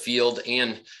in the field.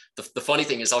 And the funny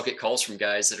thing is I'll get calls from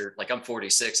guys that are like, I'm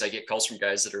 46. I get calls from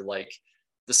guys that are like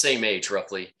the same age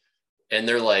roughly. And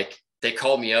they're like, they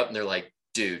call me up and they're like,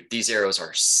 dude, these arrows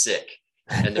are sick.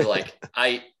 And they're like,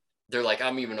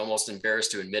 I'm even almost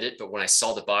embarrassed to admit it. But when I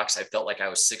saw the box, I felt like I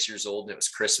was 6 years old and it was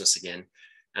Christmas again.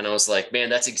 And I was like, man,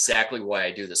 that's exactly why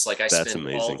I do this. Like I spend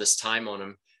all this time on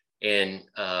them, and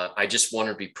I just want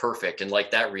to be perfect. And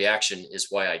like that reaction is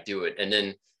why I do it. And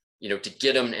then, you know, to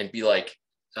get them and be like,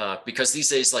 because these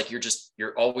days, like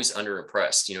you're always under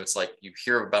impressed. You know, it's like you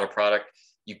hear about a product,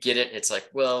 you get it. It's like,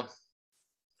 well,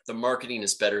 the marketing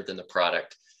is better than the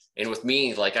product. And with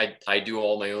me, like I do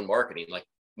all my own marketing. Like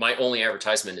my only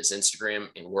advertisement is Instagram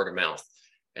and word of mouth.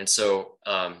 And so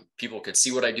people could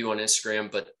see what I do on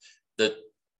Instagram, but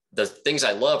the things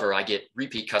I love are I get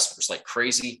repeat customers like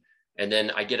crazy. And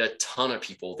then I get a ton of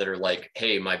people that are like,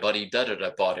 hey, my buddy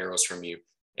da-da-da bought arrows from you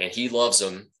and he loves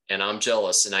them and I'm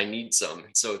jealous and I need some.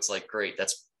 So it's like, great.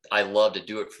 I love to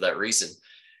do it for that reason.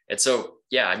 And so,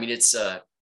 yeah, I mean, it's an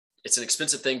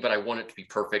expensive thing, but I want it to be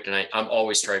perfect. And I'm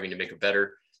always striving to make it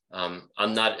better.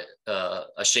 I'm not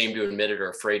ashamed to admit it or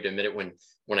afraid to admit it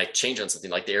when I change on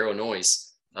something like the arrow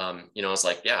noise. You know, I was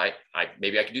like, yeah,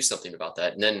 maybe I could do something about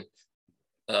that. And then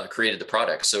created the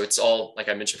product. So it's all, like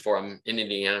I mentioned before, I'm in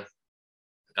Indiana,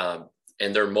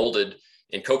 and they're molded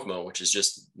in Kokomo, which is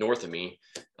just north of me,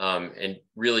 and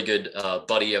really good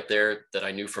buddy up there that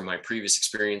I knew from my previous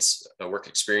experience, work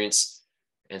experience.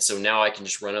 And so now I can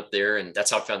just run up there, and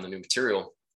that's how I found the new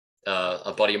material.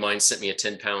 A buddy of mine sent me a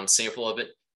 10-pound sample of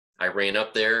it. I ran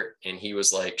up there and he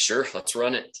was like, sure, let's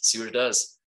run it, see what it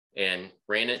does, and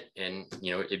ran it. And,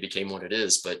 you know, it became what it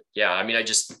is. But yeah, I mean,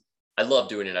 I love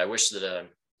doing it. I wish that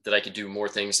I could do more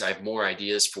things. I have more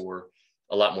ideas for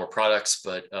a lot more products,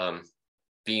 but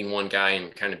being one guy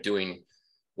and kind of doing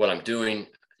what I'm doing,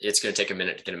 it's going to take a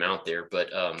minute to get them out there,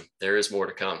 but there is more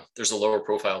to come. There's a lower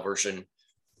profile version.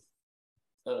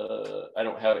 I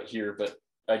don't have it here, but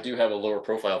I do have a lower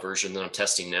profile version that I'm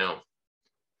testing now,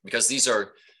 because these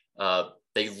are,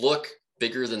 they look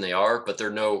bigger than they are, but they're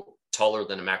no taller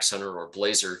than a Max Hunter or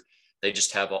Blazer. They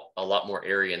just have a lot more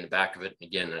area in the back of it. And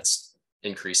again, that's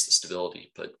increased the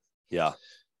stability. But yeah,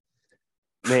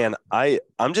 man,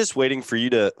 I'm just waiting for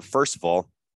you to, first of all,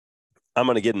 I'm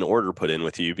going to get an order put in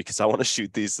with you because I want to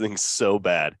shoot these things so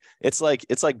bad. It's like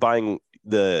buying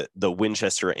the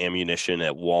Winchester ammunition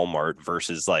at Walmart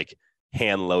versus like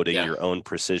hand loading your own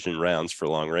precision rounds for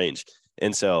long range.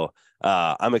 And so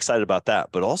I'm excited about that.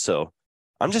 But also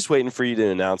I'm just waiting for you to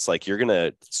announce like you're going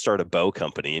to start a bow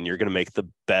company and you're going to make the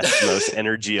best, most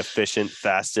energy efficient,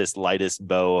 fastest, lightest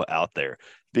bow out there,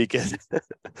 because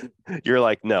you're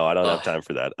like, no, I don't have time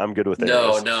for that. I'm good with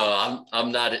arrows. No,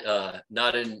 I'm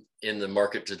not in the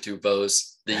market to do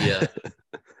bows.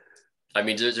 I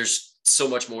mean, there's so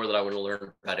much more that I want to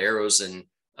learn about arrows, and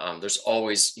there's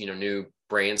always, new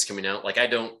brands coming out. Like I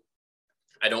don't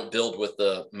build with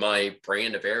my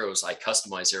brand of arrows. I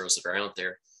customize arrows that are out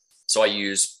there. So I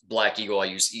use Black Eagle, I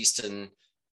use Easton.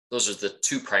 Those are the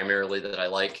two primarily that I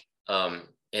like.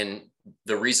 And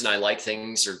the reason I like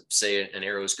things, or say an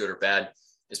arrow is good or bad,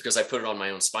 is because I put it on my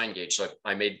own spine gauge. So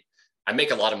I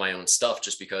make a lot of my own stuff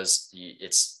just because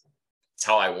it's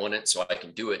how I want it. So I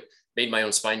can do it. Made my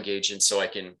own spine gauge. And so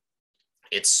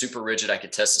it's super rigid. I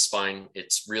could test the spine.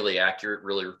 It's really accurate,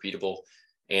 really repeatable.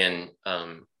 And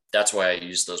that's why I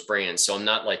use those brands. So I'm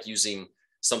not like using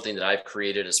something that I've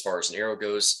created as far as an arrow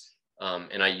goes.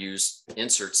 And I use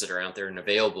inserts that are out there and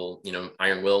available.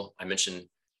 Iron Will, I mentioned,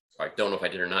 I don't know if I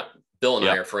did or not. Bill and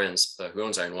I are friends, who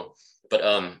owns Iron Will. But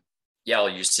I'll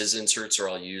use his inserts, or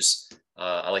I'll use,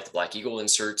 I like the Black Eagle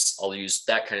inserts. I'll use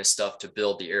that kind of stuff to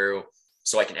build the arrow,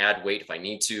 so I can add weight if I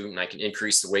need to, and I can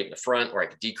increase the weight in the front, or I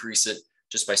can decrease it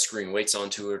just by screwing weights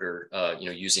onto it, or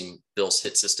using Bill's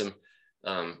hit system,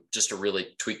 just to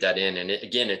really tweak that in. And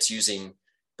it's using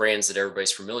brands that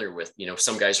everybody's familiar with.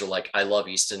 Some guys are like, I love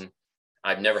Easton.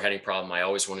 I've never had any problem. I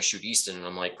always want to shoot Easton. And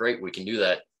I'm like, great, we can do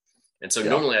that. And so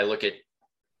normally I look at,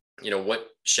 what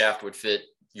shaft would fit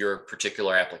your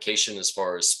particular application as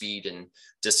far as speed and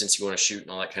distance you want to shoot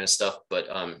and all that kind of stuff. But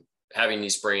having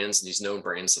these brands and these known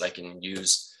brands that I can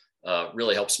use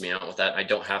really helps me out with that. I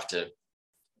don't have to,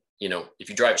 if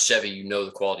you drive a Chevy,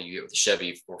 the quality you get with the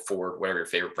Chevy or Ford, whatever your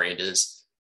favorite brand is.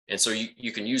 And so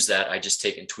you can use that. I just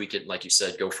take and tweak it. Like you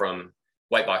said, go from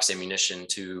white box ammunition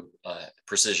to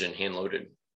precision hand loaded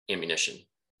ammunition.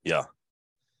 Yeah,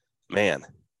 man,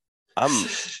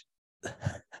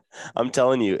 I'm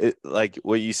telling you, like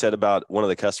what you said about one of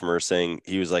the customers saying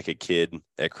he was like a kid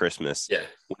at Christmas. Yeah.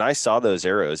 When I saw those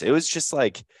arrows, it was just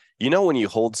like, when you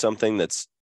hold something that's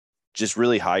just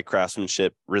really high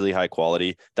craftsmanship, really high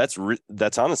quality, that's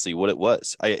honestly what it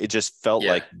was. It just felt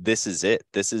like this is it.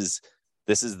 This is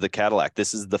the Cadillac.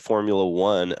 This is the Formula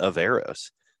One of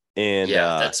arrows. And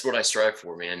that's what I strive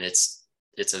for, man. It's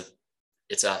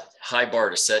a high bar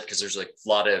to set, because there's like a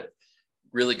lot of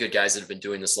really good guys that have been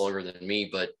doing this longer than me.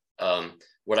 But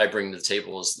what I bring to the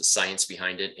table is the science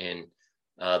behind it, and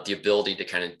the ability to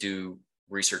kind of do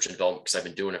research and development, because I've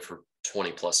been doing it for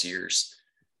 20 plus years.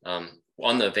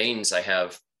 On the vanes, I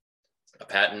have a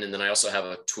patent, and then I also have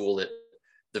a tool that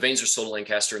the vanes are sold at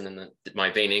Lancaster, and then my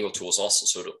vane angle tool is also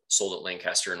sold at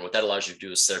Lancaster. And what that allows you to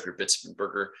do is set up your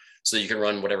Bitzenberger so that you can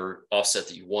run whatever offset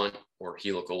that you want, or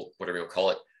helical, whatever you want to call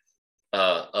it,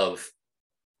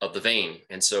 of the vane.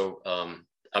 And so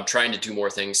I'm trying to do more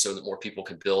things so that more people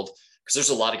can build, because there's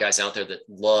a lot of guys out there that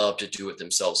love to do it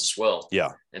themselves as well. Yeah.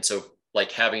 And so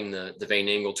like having the vane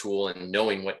angle tool and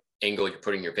knowing what angle you're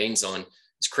putting your vanes on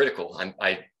is critical.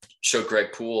 I showed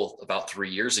Greg Poole about 3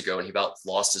 years ago, and he about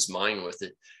lost his mind with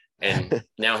it. And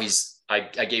now I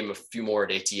gave him a few more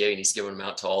at ATA, and he's giving them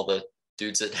out to all the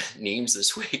dudes at Neems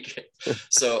this week.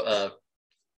 So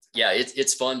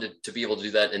it's fun to be able to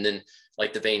do that. And then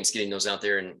like the vanes, getting those out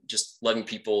there and just letting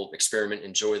people experiment,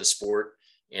 enjoy the sport,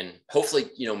 and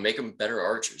hopefully, make them better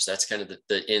archers. That's kind of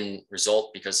the end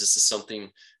result, because this is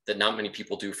something that not many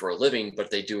people do for a living,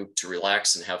 but they do to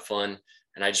relax and have fun.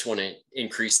 And I just want to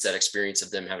increase that experience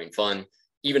of them having fun.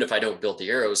 Even if I don't build the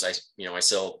arrows, I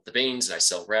sell the vanes, and I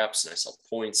sell wraps, and I sell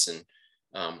points, and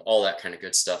all that kind of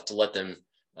good stuff to let them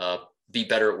be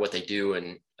better at what they do,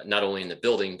 and not only in the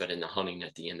building, but in the hunting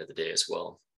at the end of the day as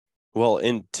well. Well,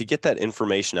 and to get that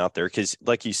information out there, because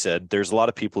like you said, there's a lot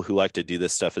of people who like to do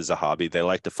this stuff as a hobby. They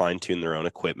like to fine tune their own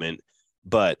equipment,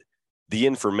 but the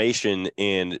information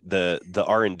and the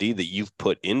R&D that you've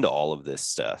put into all of this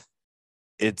stuff,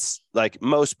 it's like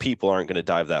most people aren't going to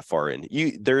dive that far in.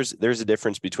 There's a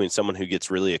difference between someone who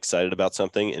gets really excited about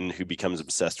something and who becomes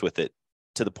obsessed with it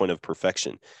to the point of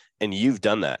perfection. And you've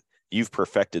done that. You've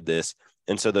perfected this.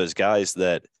 And so those guys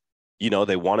that,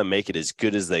 they want to make it as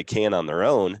good as they can on their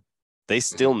own, they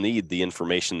still need the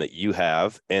information that you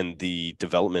have and the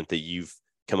development that you've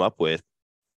come up with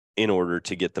in order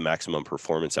to get the maximum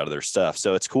performance out of their stuff.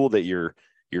 So it's cool that you're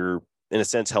in a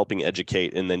sense helping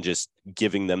educate, and then just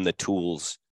giving them the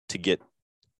tools to get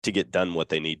done what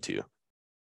they need to.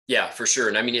 Yeah, for sure.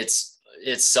 And I mean, it's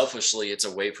selfishly, it's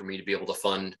a way for me to be able to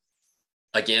fund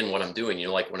again what I'm doing.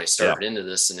 Like when I started into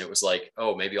this, and it was like,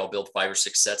 oh, maybe I'll build 5 or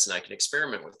 6 sets and I can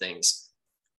experiment with things.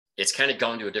 It's kind of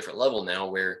gone to a different level now,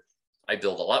 where I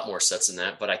build a lot more sets than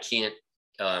that, but I can't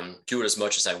do it as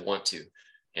much as I want to.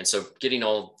 And so getting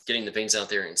the vanes out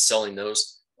there and selling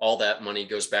those, all that money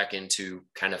goes back into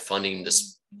kind of funding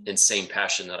this insane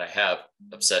passion that I have,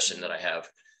 obsession that I have.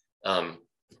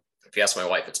 If you ask my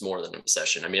wife, it's more than an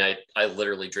obsession. I mean, I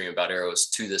literally dream about arrows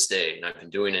to this day, and I've been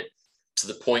doing it to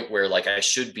the point where like I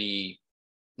should be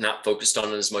not focused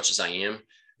on it as much as I am.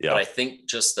 Yeah. But I think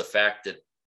just the fact that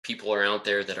people are out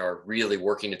there that are really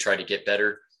working to try to get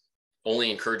better only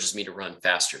encourages me to run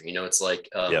faster. You know, it's like,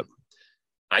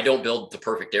 I don't build the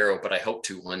perfect arrow, but I hope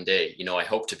to one day. You know, I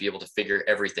hope to be able to figure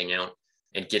everything out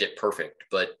and get it perfect.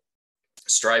 But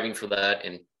striving for that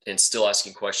and still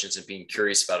asking questions and being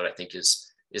curious about it, I think is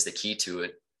the key to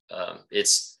it.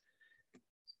 It's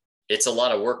a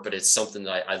lot of work, but it's something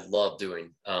that I love doing.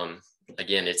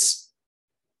 Again,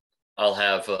 I'll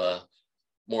have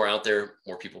more out there,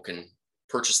 more people can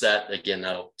purchase that. Again,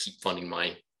 that'll keep funding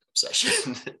my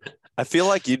obsession. I feel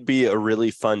like you'd be a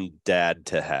really fun dad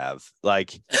to have.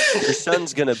 Like your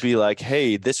son's going to be like,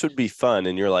 hey, this would be fun.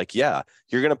 And you're like, yeah,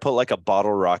 you're going to put like a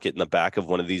bottle rocket in the back of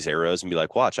one of these arrows and be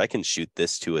like, watch, I can shoot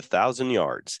this to 1,000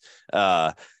 yards.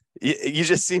 You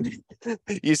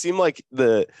seem like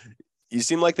the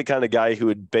kind of guy who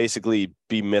would basically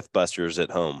be Mythbusters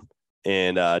at home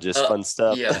and just fun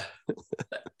stuff. Yeah.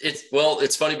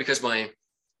 It's funny because my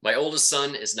oldest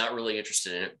son is not really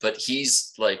interested in it, but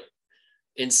he's like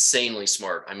insanely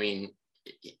smart. I mean,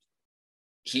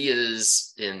 he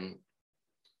is in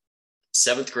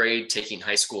 7th grade taking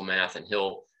high school math, and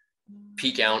he'll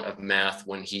peak out of math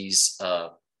when he's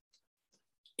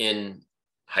in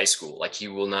high school. Like he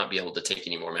will not be able to take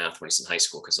any more math when he's in high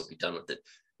school because he'll be done with it.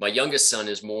 My youngest son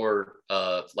is more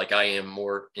like I am,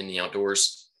 more in the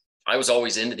outdoors. I was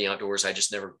always into the outdoors. I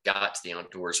just never got to the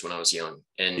outdoors when I was young.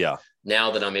 And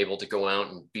now that I'm able to go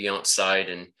out and be outside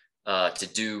and to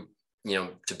do,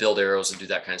 to build arrows and do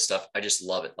that kind of stuff, I just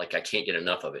love it. Like I can't get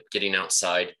enough of it. Getting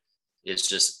outside is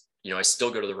just, I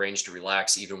still go to the range to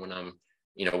relax, even when I'm,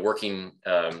 working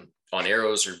on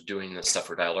arrows or doing the stuff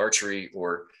for dialed archery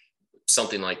or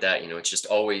something like that. It's just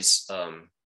always a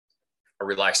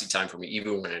relaxing time for me,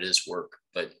 even when it is work,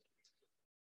 but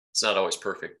it's not always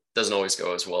perfect. Doesn't always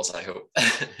go as well as I hope.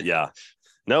 Yeah.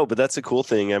 No, but that's a cool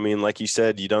thing. I mean, like you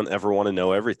said, you don't ever want to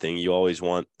know everything. You always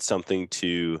want something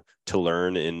to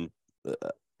learn and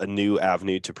a new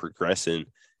avenue to progress in.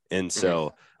 And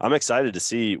so I'm excited to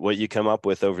see what you come up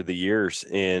with over the years.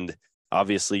 And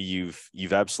obviously you've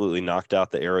absolutely knocked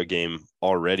out the arrow game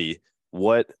already.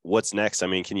 What's next? I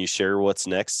mean, can you share what's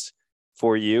next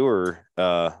for you or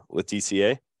with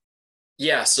DCA?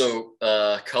 Yeah. So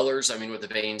colors, I mean, with the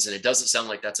vanes, and it doesn't sound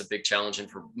like that's a big challenge. And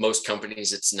for most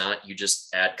companies, it's not. You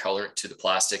just add colorant to the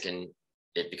plastic and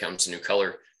it becomes a new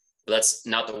color. But that's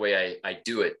not the way I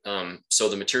do it. So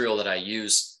the material that I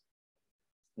use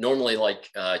normally,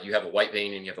 like you have a white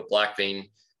vane and you have a black vane.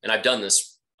 And I've done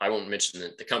this. I won't mention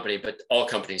the company, but all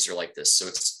companies are like this. So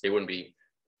it wouldn't be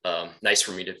nice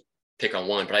for me to pick on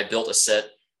one, but I built a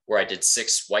set where I did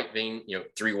 6 white vane,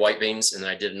 3 white vanes. And then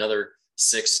I did another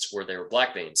 6 where they were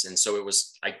black vanes. And so it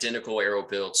was identical arrow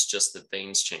builds, just the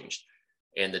vanes changed.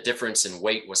 And the difference in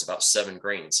weight was about 7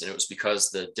 grains. And it was because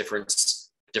the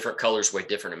different colors weigh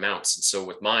different amounts. And so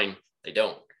with mine, they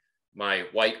don't. My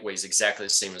white weighs exactly the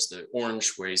same as the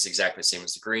orange, weighs exactly the same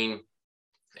as the green.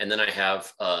 And then I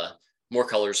have more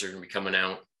colors are going to be coming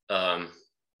out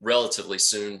relatively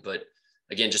soon. But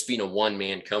again, just being a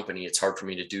one-man company, it's hard for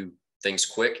me to do things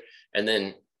quick. And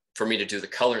then for me to do the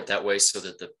colorant that way so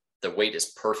that the weight is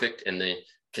perfect and the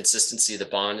consistency of the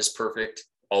bond is perfect,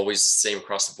 always the same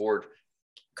across the board,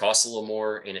 costs a little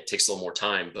more and it takes a little more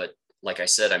time. But like I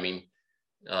said, I mean,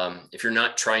 if you're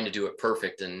not trying to do it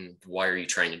perfect, then why are you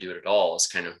trying to do it at all? Is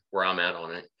kind of where I'm at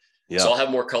on it. Yeah. So I'll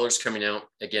have more colors coming out.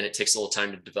 Again, it takes a little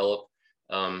time to develop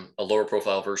a lower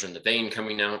profile version of the vane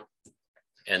coming out.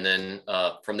 And then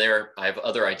from there, I have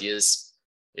other ideas.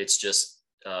 It's just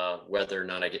whether or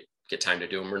not I get time to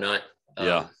do them or not.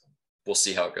 We'll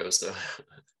see how it goes though.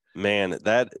 Man,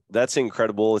 that's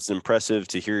incredible. It's impressive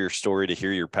to hear your story, to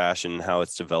hear your passion, how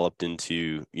it's developed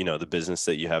into, the business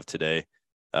that you have today.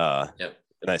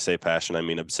 And I say passion, I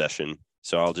mean obsession.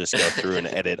 So I'll just go through and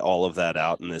edit all of that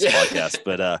out in this podcast.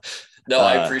 But no,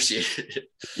 I appreciate it.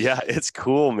 Yeah, it's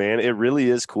cool, man. It really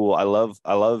is cool. I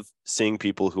love seeing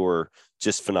people who are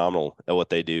just phenomenal at what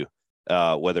they do.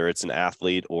 Whether it's an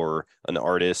athlete or an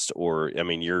artist, or I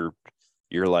mean, you're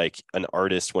like an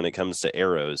artist when it comes to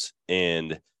arrows,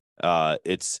 and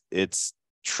it's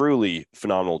truly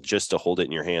phenomenal just to hold it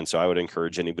in your hand. So I would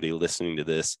encourage anybody listening to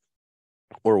this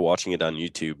or watching it on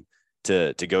YouTube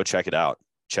to go check it out.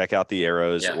 Check out the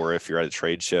arrows, or if you're at a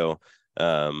trade show,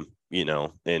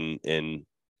 and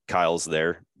Kyle's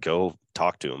there, go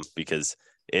talk to him, because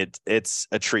it's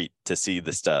a treat to see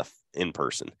the stuff in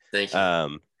person. Thank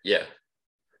you. Yeah.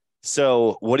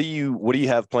 So what do you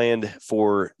have planned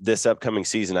for this upcoming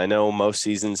season? I know most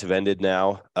seasons have ended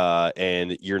now,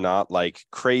 and you're not like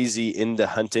crazy into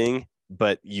hunting,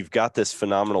 but you've got this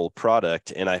phenomenal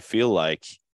product, and I feel like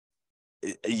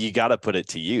you got to put it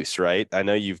to use, right? I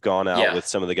know you've gone out with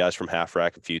some of the guys from Half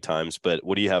Rack a few times, but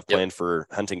what do you have planned for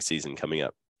hunting season coming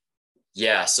up?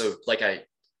 Yeah. So like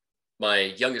my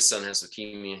youngest son has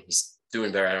leukemia. He's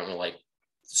doing better. I don't want to like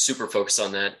super focus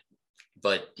on that,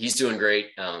 but he's doing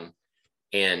great.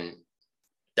 And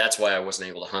that's why I wasn't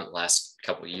able to hunt last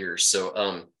couple of years.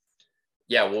 So,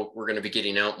 we're going to be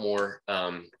getting out more.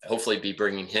 Hopefully be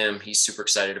bringing him. He's super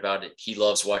excited about it. He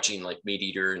loves watching like Meat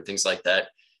Eater and things like that.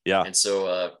 Yeah. And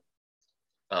so,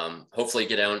 hopefully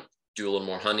get out, do a little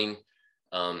more hunting.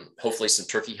 Hopefully some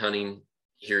turkey hunting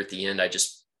here at the end. I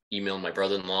just emailed my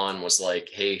brother-in-law and was like,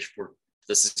 hey,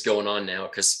 this is going on now.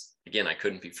 Cause again, I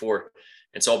couldn't before.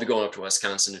 And so I'll be going up to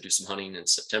Wisconsin to do some hunting in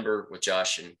September with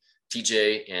Josh and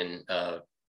TJ. And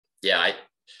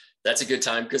that's a good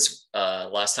time, because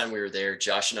last time we were there,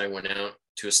 Josh and I went out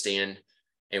to a stand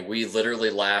and we literally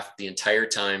laughed the entire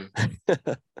time.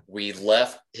 We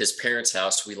left his parents'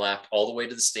 house. We laughed all the way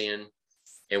to the stand,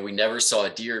 and we never saw a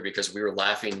deer because we were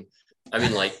laughing. I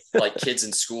mean, like kids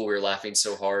in school, we were laughing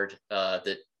so hard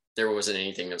that there wasn't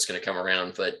anything that was going to come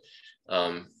around. But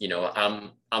I'm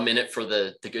in it for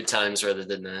the good times rather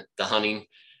than the hunting.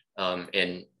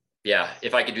 And yeah,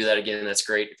 if I could do that again, that's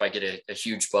great. If I get a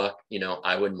huge buck,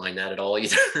 I wouldn't mind that at all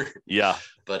either. Yeah.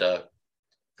 But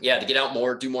to get out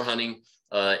more, do more hunting,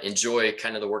 enjoy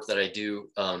kind of the work that I do.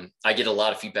 I get a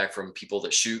lot of feedback from people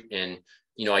that shoot, and,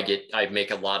 I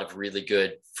make a lot of really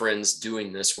good friends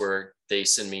doing this, where they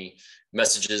send me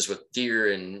messages with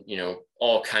deer and,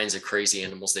 all kinds of crazy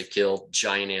animals they've killed,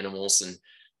 giant animals, and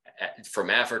from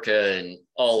Africa and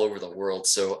all over the world.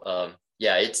 So,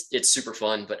 it's super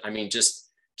fun. But I mean, just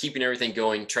keeping everything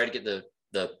going, try to get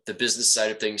the business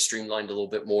side of things streamlined a little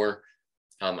bit more.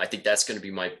 I think that's going to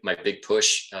be my big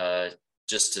push,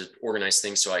 just to organize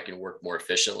things so I can work more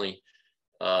efficiently.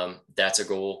 That's a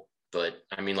goal. But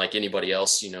I mean, like anybody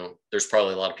else, there's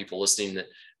probably a lot of people listening that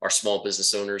are small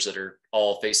business owners that are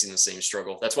all facing the same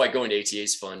struggle. That's why going to ATA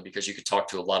is fun, because you could talk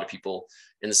to a lot of people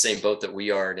in the same boat that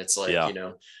we are. And it's like,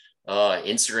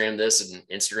 Instagram this and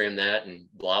Instagram that and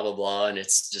blah, blah, blah. And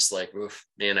it's just like, oof,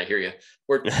 man, I hear you.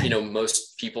 Or,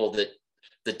 most people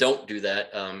that don't do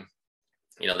that,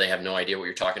 they have no idea what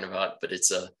you're talking about, but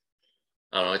it's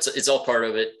I don't know, it's all part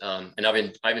of it. And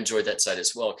I've enjoyed that side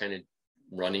as well, kind of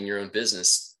running your own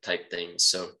business type things.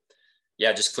 So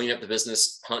yeah, just clean up the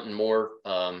business, hunting more,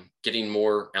 getting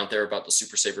more out there about the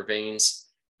Super Saber veins,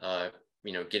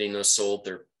 getting those sold.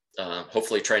 They're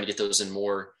hopefully trying to get those in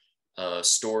more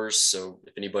stores. So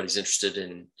if anybody's interested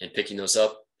in picking those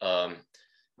up,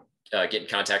 get in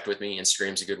contact with me.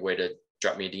 Instagram's a good way to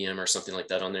drop me a DM or something like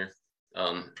that on there.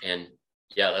 And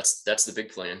yeah, that's the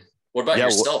big plan. What about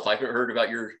yourself? I haven't heard about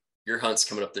your hunts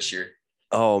coming up this year.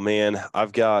 Oh man,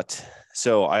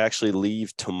 so I actually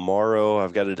leave tomorrow.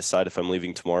 I've got to decide if I'm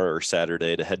leaving tomorrow or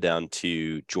Saturday to head down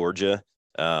to Georgia.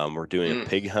 We're doing a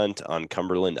pig hunt on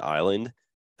Cumberland Island.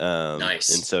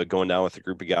 Nice. And so going down with a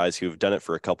group of guys who've done it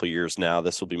for a couple of years now.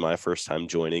 This will be my first time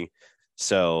joining.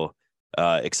 So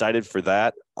excited for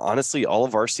that. Honestly, all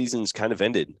of our seasons kind of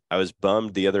ended. I was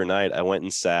bummed the other night. I went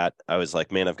and sat. I was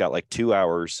like, man, I've got like 2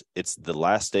 hours. It's the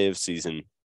last day of season.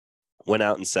 Went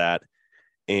out and sat,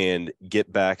 and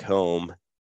get back home.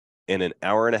 And an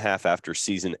hour and a half after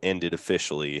season ended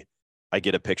officially, I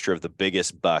get a picture of the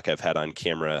biggest buck I've had on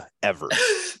camera ever.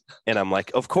 And I'm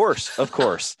like, of course,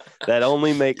 that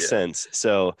only makes sense.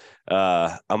 So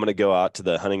I'm going to go out to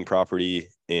the hunting property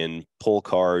and pull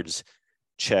cards,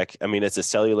 check. I mean, it's a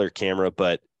cellular camera,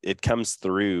 but it comes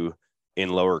through in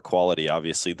lower quality,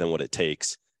 obviously, than what it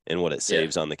takes and what it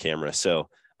saves on the camera. So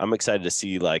I'm excited to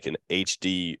see like an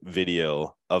HD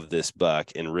video of this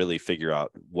buck and really figure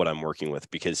out what I'm working with,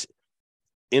 because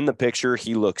in the picture,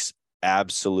 he looks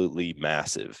absolutely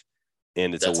massive,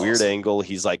 and it's a weird angle.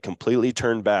 He's like completely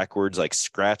turned backwards, like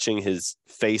scratching his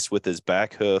face with his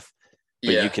back hoof,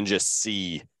 but you can just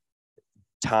see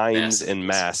tines and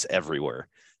mass everywhere.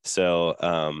 So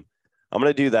I'm going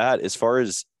to do that. As far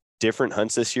as different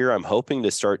hunts this year, I'm hoping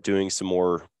to start doing some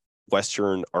more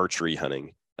Western archery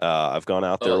hunting. I've gone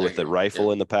out there with the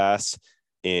rifle in the past,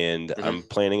 and I'm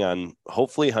planning on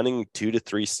hopefully hunting 2 to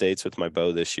 3 states with my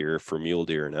bow this year for mule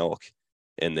deer and elk.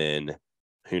 And then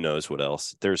who knows what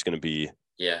else there's going to be.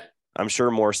 I'm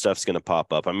sure more stuff's going to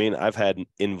pop up. I mean, I've had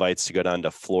invites to go down to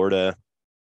Florida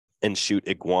and shoot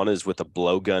iguanas with a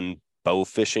blowgun bow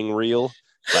fishing reel.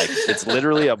 Like it's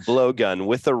literally a blowgun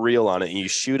with a reel on it, and you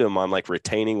shoot them on like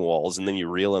retaining walls, and then you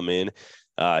reel them in.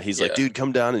 He's like, dude,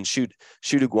 come down and shoot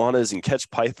iguanas and catch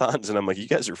pythons. And I'm like, you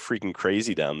guys are freaking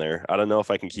crazy down there. I don't know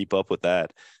if I can keep up with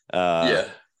that.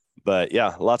 But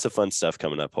yeah, lots of fun stuff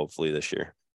coming up hopefully this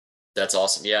year. That's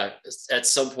awesome. Yeah. At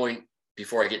some point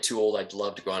before I get too old, I'd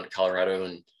love to go out to Colorado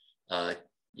and,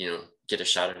 get a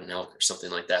shot at an elk or something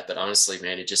like that. But honestly,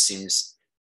 man, it just seems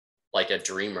like a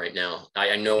dream right now.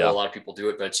 I know a lot of people do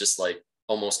it, but it's just like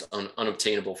almost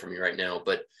unobtainable for me right now.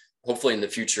 But hopefully in the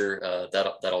future,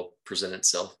 that'll present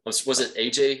itself. Was it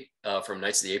AJ from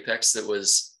Knights of the Apex that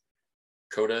was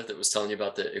Coda that was telling you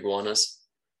about the iguanas?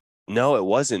 No, it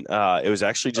wasn't. It was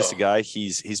actually just a guy.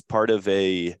 He's part of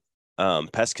a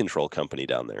pest control company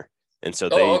down there. And so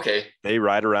they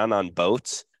ride around on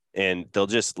boats, and they'll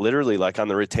just literally, like on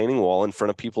the retaining wall in front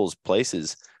of people's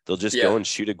places, they'll just go and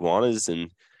shoot iguanas.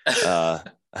 And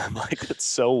I'm like, that's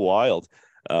so wild.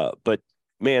 But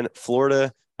man,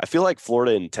 Florida, I feel like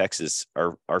Florida and Texas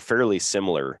are fairly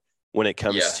similar when it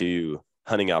comes to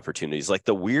hunting opportunities. Like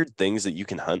the weird things that you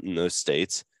can hunt in those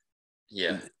states.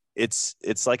 Yeah. It's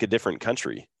like a different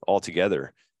country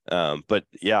altogether. But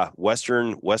yeah,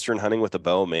 Western hunting with a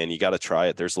bow, man, you got to try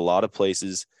it. There's a lot of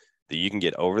places that you can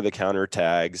get over the counter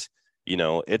tags.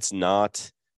 It's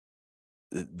not,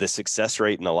 the success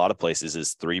rate in a lot of places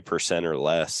is 3% or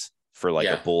less for like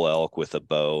a bull elk with a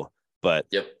bow. But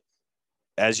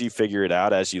as you figure it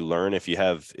out, as you learn, if you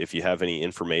have any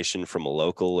information from a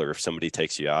local, or if somebody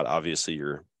takes you out, obviously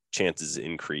your chances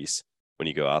increase when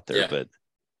you go out there. But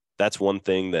that's one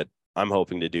thing that I'm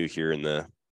hoping to do here in the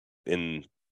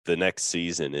next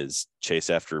season is chase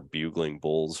after bugling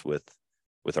bulls with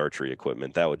archery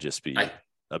equipment. That would just be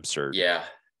absurd. Yeah.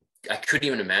 I couldn't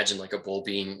even imagine like a bull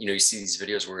being, you see these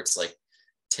videos where it's like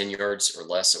 10 yards or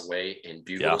less away and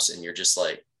bugles, and you're just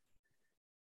like,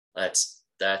 that's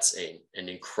an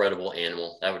incredible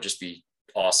animal. That would just be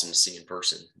awesome to see in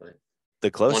person. But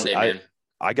the closest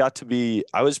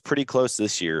I was pretty close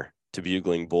this year to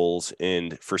bugling bulls,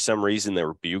 and for some reason they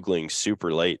were bugling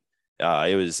super late.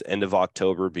 It was end of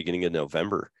October, beginning of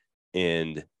November,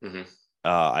 and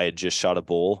I had just shot a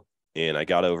bull, and I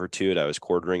got over to it. I was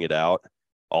quartering it out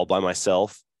all by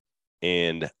myself,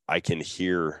 and I can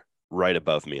hear right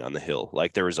above me on the hill.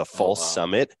 Like there was a false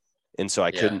summit, and so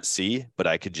I couldn't see, but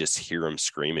I could just hear him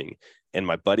screaming. And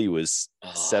my buddy was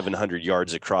 700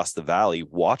 yards across the valley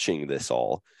watching this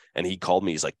all. And he called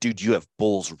me. He's like, dude, you have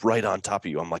bulls right on top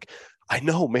of you. I'm like, I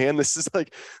know, man. This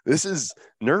is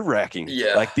nerve wracking.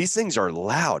 Yeah. Like these things are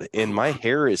loud, and my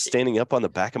hair is standing up on the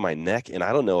back of my neck. And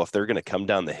I don't know if they're going to come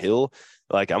down the hill.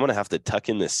 Like I'm going to have to tuck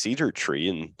in this cedar tree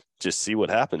and just see what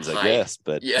happens, I guess.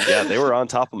 But yeah, they were on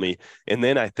top of me. And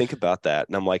then I think about that,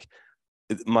 and I'm like,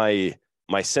 my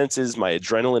senses, my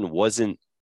adrenaline wasn't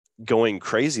going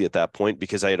crazy at that point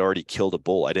because I had already killed a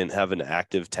bull. I didn't have an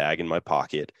active tag in my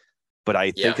pocket. But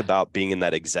I think about being in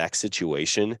that exact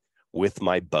situation with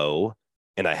my bow,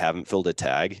 and I haven't filled a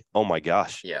tag. Oh my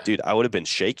gosh, dude, I would have been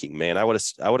shaking, man. I would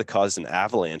have caused an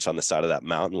avalanche on the side of that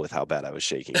mountain with how bad I was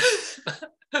shaking.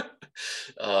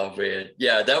 Oh man.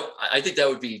 Yeah. I think that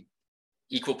would be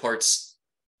equal parts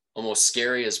almost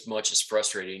scary as much as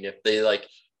frustrating if they like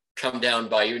come down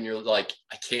by you and you're like,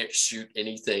 I can't shoot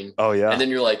anything. Oh yeah. And then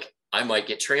you're like, I might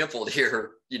get trampled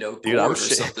here, dude,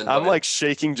 I'm like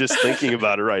shaking just thinking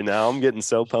about it right now. I'm getting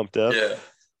so pumped up. Yeah.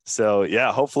 So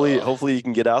yeah, hopefully you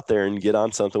can get out there and get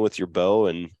on something with your bow.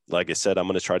 And like I said, I'm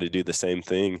going to try to do the same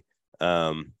thing.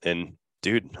 And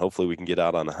dude, hopefully we can get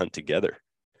out on a hunt together.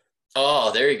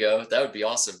 Oh, there you go. That would be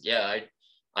awesome. Yeah.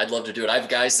 I'd love to do it. I have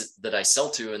guys that I sell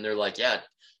to, and they're like, yeah,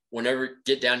 whenever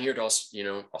get down here to,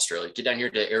 Australia, get down here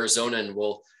to Arizona, and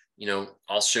we'll,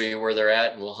 I'll show you where they're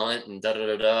at, and we'll hunt and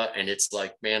And it's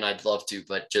like, man, I'd love to,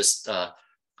 but just, I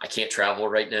can't travel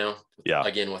right now. Yeah.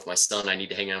 Again, with my son, I need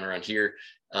to hang out around here.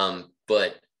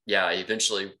 But yeah,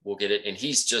 eventually we'll get it. And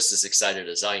he's just as excited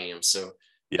as I am. So,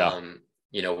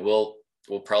 we'll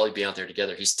probably be out there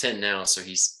together. He's 10 now, so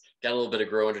he's got a little bit of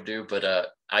growing to do,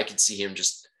 but, I could see him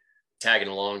just tagging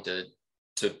along to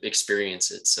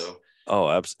experience it. So, oh,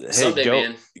 absolutely. Hey,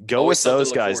 someday, go with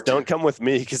those guys. Don't come with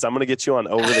me, because I'm going to get you on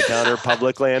over the counter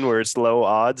public land where it's low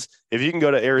odds. If you can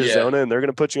go to Arizona and they're going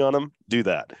to put you on them, do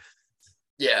that.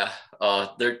 Yeah.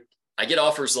 I get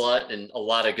offers a lot and a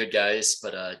lot of good guys,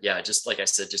 but just like I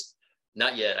said, just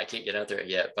not yet. I can't get out there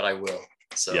yet, but I will.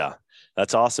 So yeah,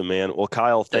 that's awesome, man. Well,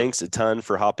 Kyle, thanks a ton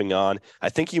for hopping on. I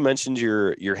think you mentioned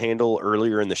your handle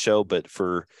earlier in the show, but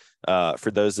for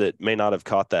those that may not have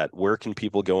caught that, where can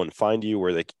people go and find you?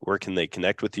 Where can they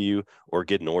connect with you or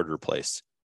get an order placed?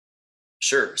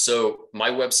 Sure. So my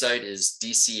website is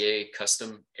DCA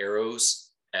Custom Arrows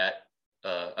at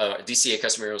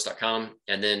DCACustomArrows.com.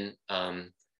 And then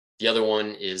the other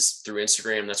one is through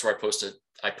Instagram. That's where I post a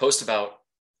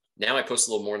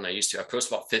little more than I used to. I post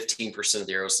about 15% of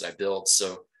the arrows that I build.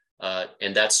 So,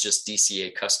 and that's just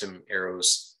DCA Custom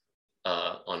Arrows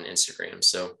on Instagram.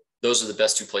 So those are the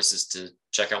best two places to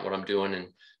check out what I'm doing and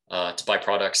to buy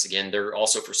products. Again, they're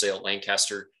also for sale at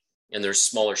Lancaster, and there's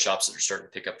smaller shops that are starting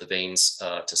to pick up the vanes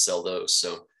to sell those.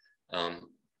 So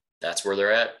that's where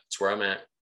they're at. That's where I'm at.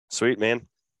 Sweet, man.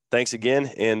 Thanks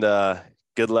again. And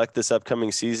good luck this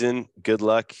upcoming season. Good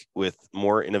luck with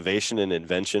more innovation and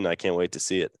invention. I can't wait to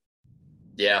see it.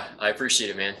 Yeah, I appreciate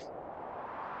it, man.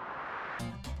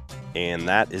 And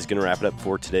that is going to wrap it up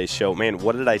for today's show. Man,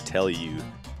 what did I tell you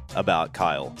about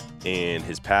Kyle and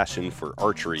his passion for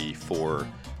archery, for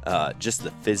just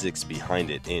the physics behind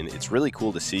it? And it's really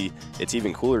cool to see. It's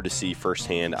even cooler to see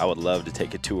firsthand. I would love to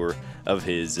take a tour of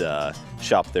his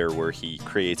shop there where he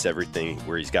creates everything,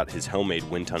 where he's got his homemade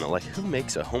wind tunnel. Like, who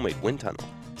makes a homemade wind tunnel?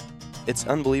 It's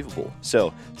unbelievable.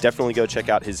 So definitely go check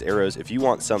out his arrows. If you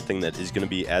want something that is going to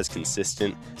be as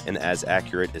consistent and as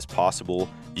accurate as possible,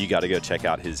 you got to go check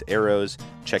out his arrows,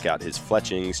 check out his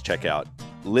fletchings, check out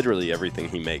literally everything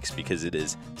he makes, because it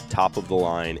is top of the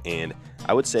line. And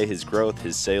I would say his growth,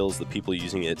 his sales, the people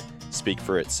using it speak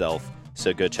for itself.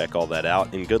 So go check all that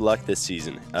out, and good luck this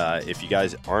season. If you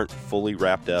guys aren't fully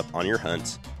wrapped up on your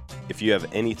hunts, if you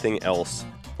have anything else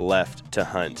left to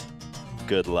hunt,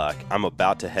 good luck. I'm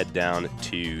about to head down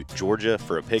to Georgia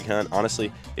for a pig hunt.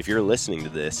 Honestly, if you're listening to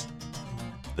this,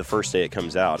 the first day it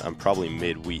comes out, I'm probably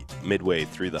midway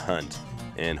through the hunt,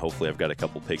 and hopefully I've got a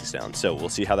couple pigs down. So we'll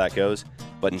see how that goes.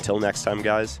 But until next time,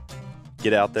 guys,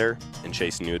 get out there and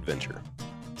chase a new adventure.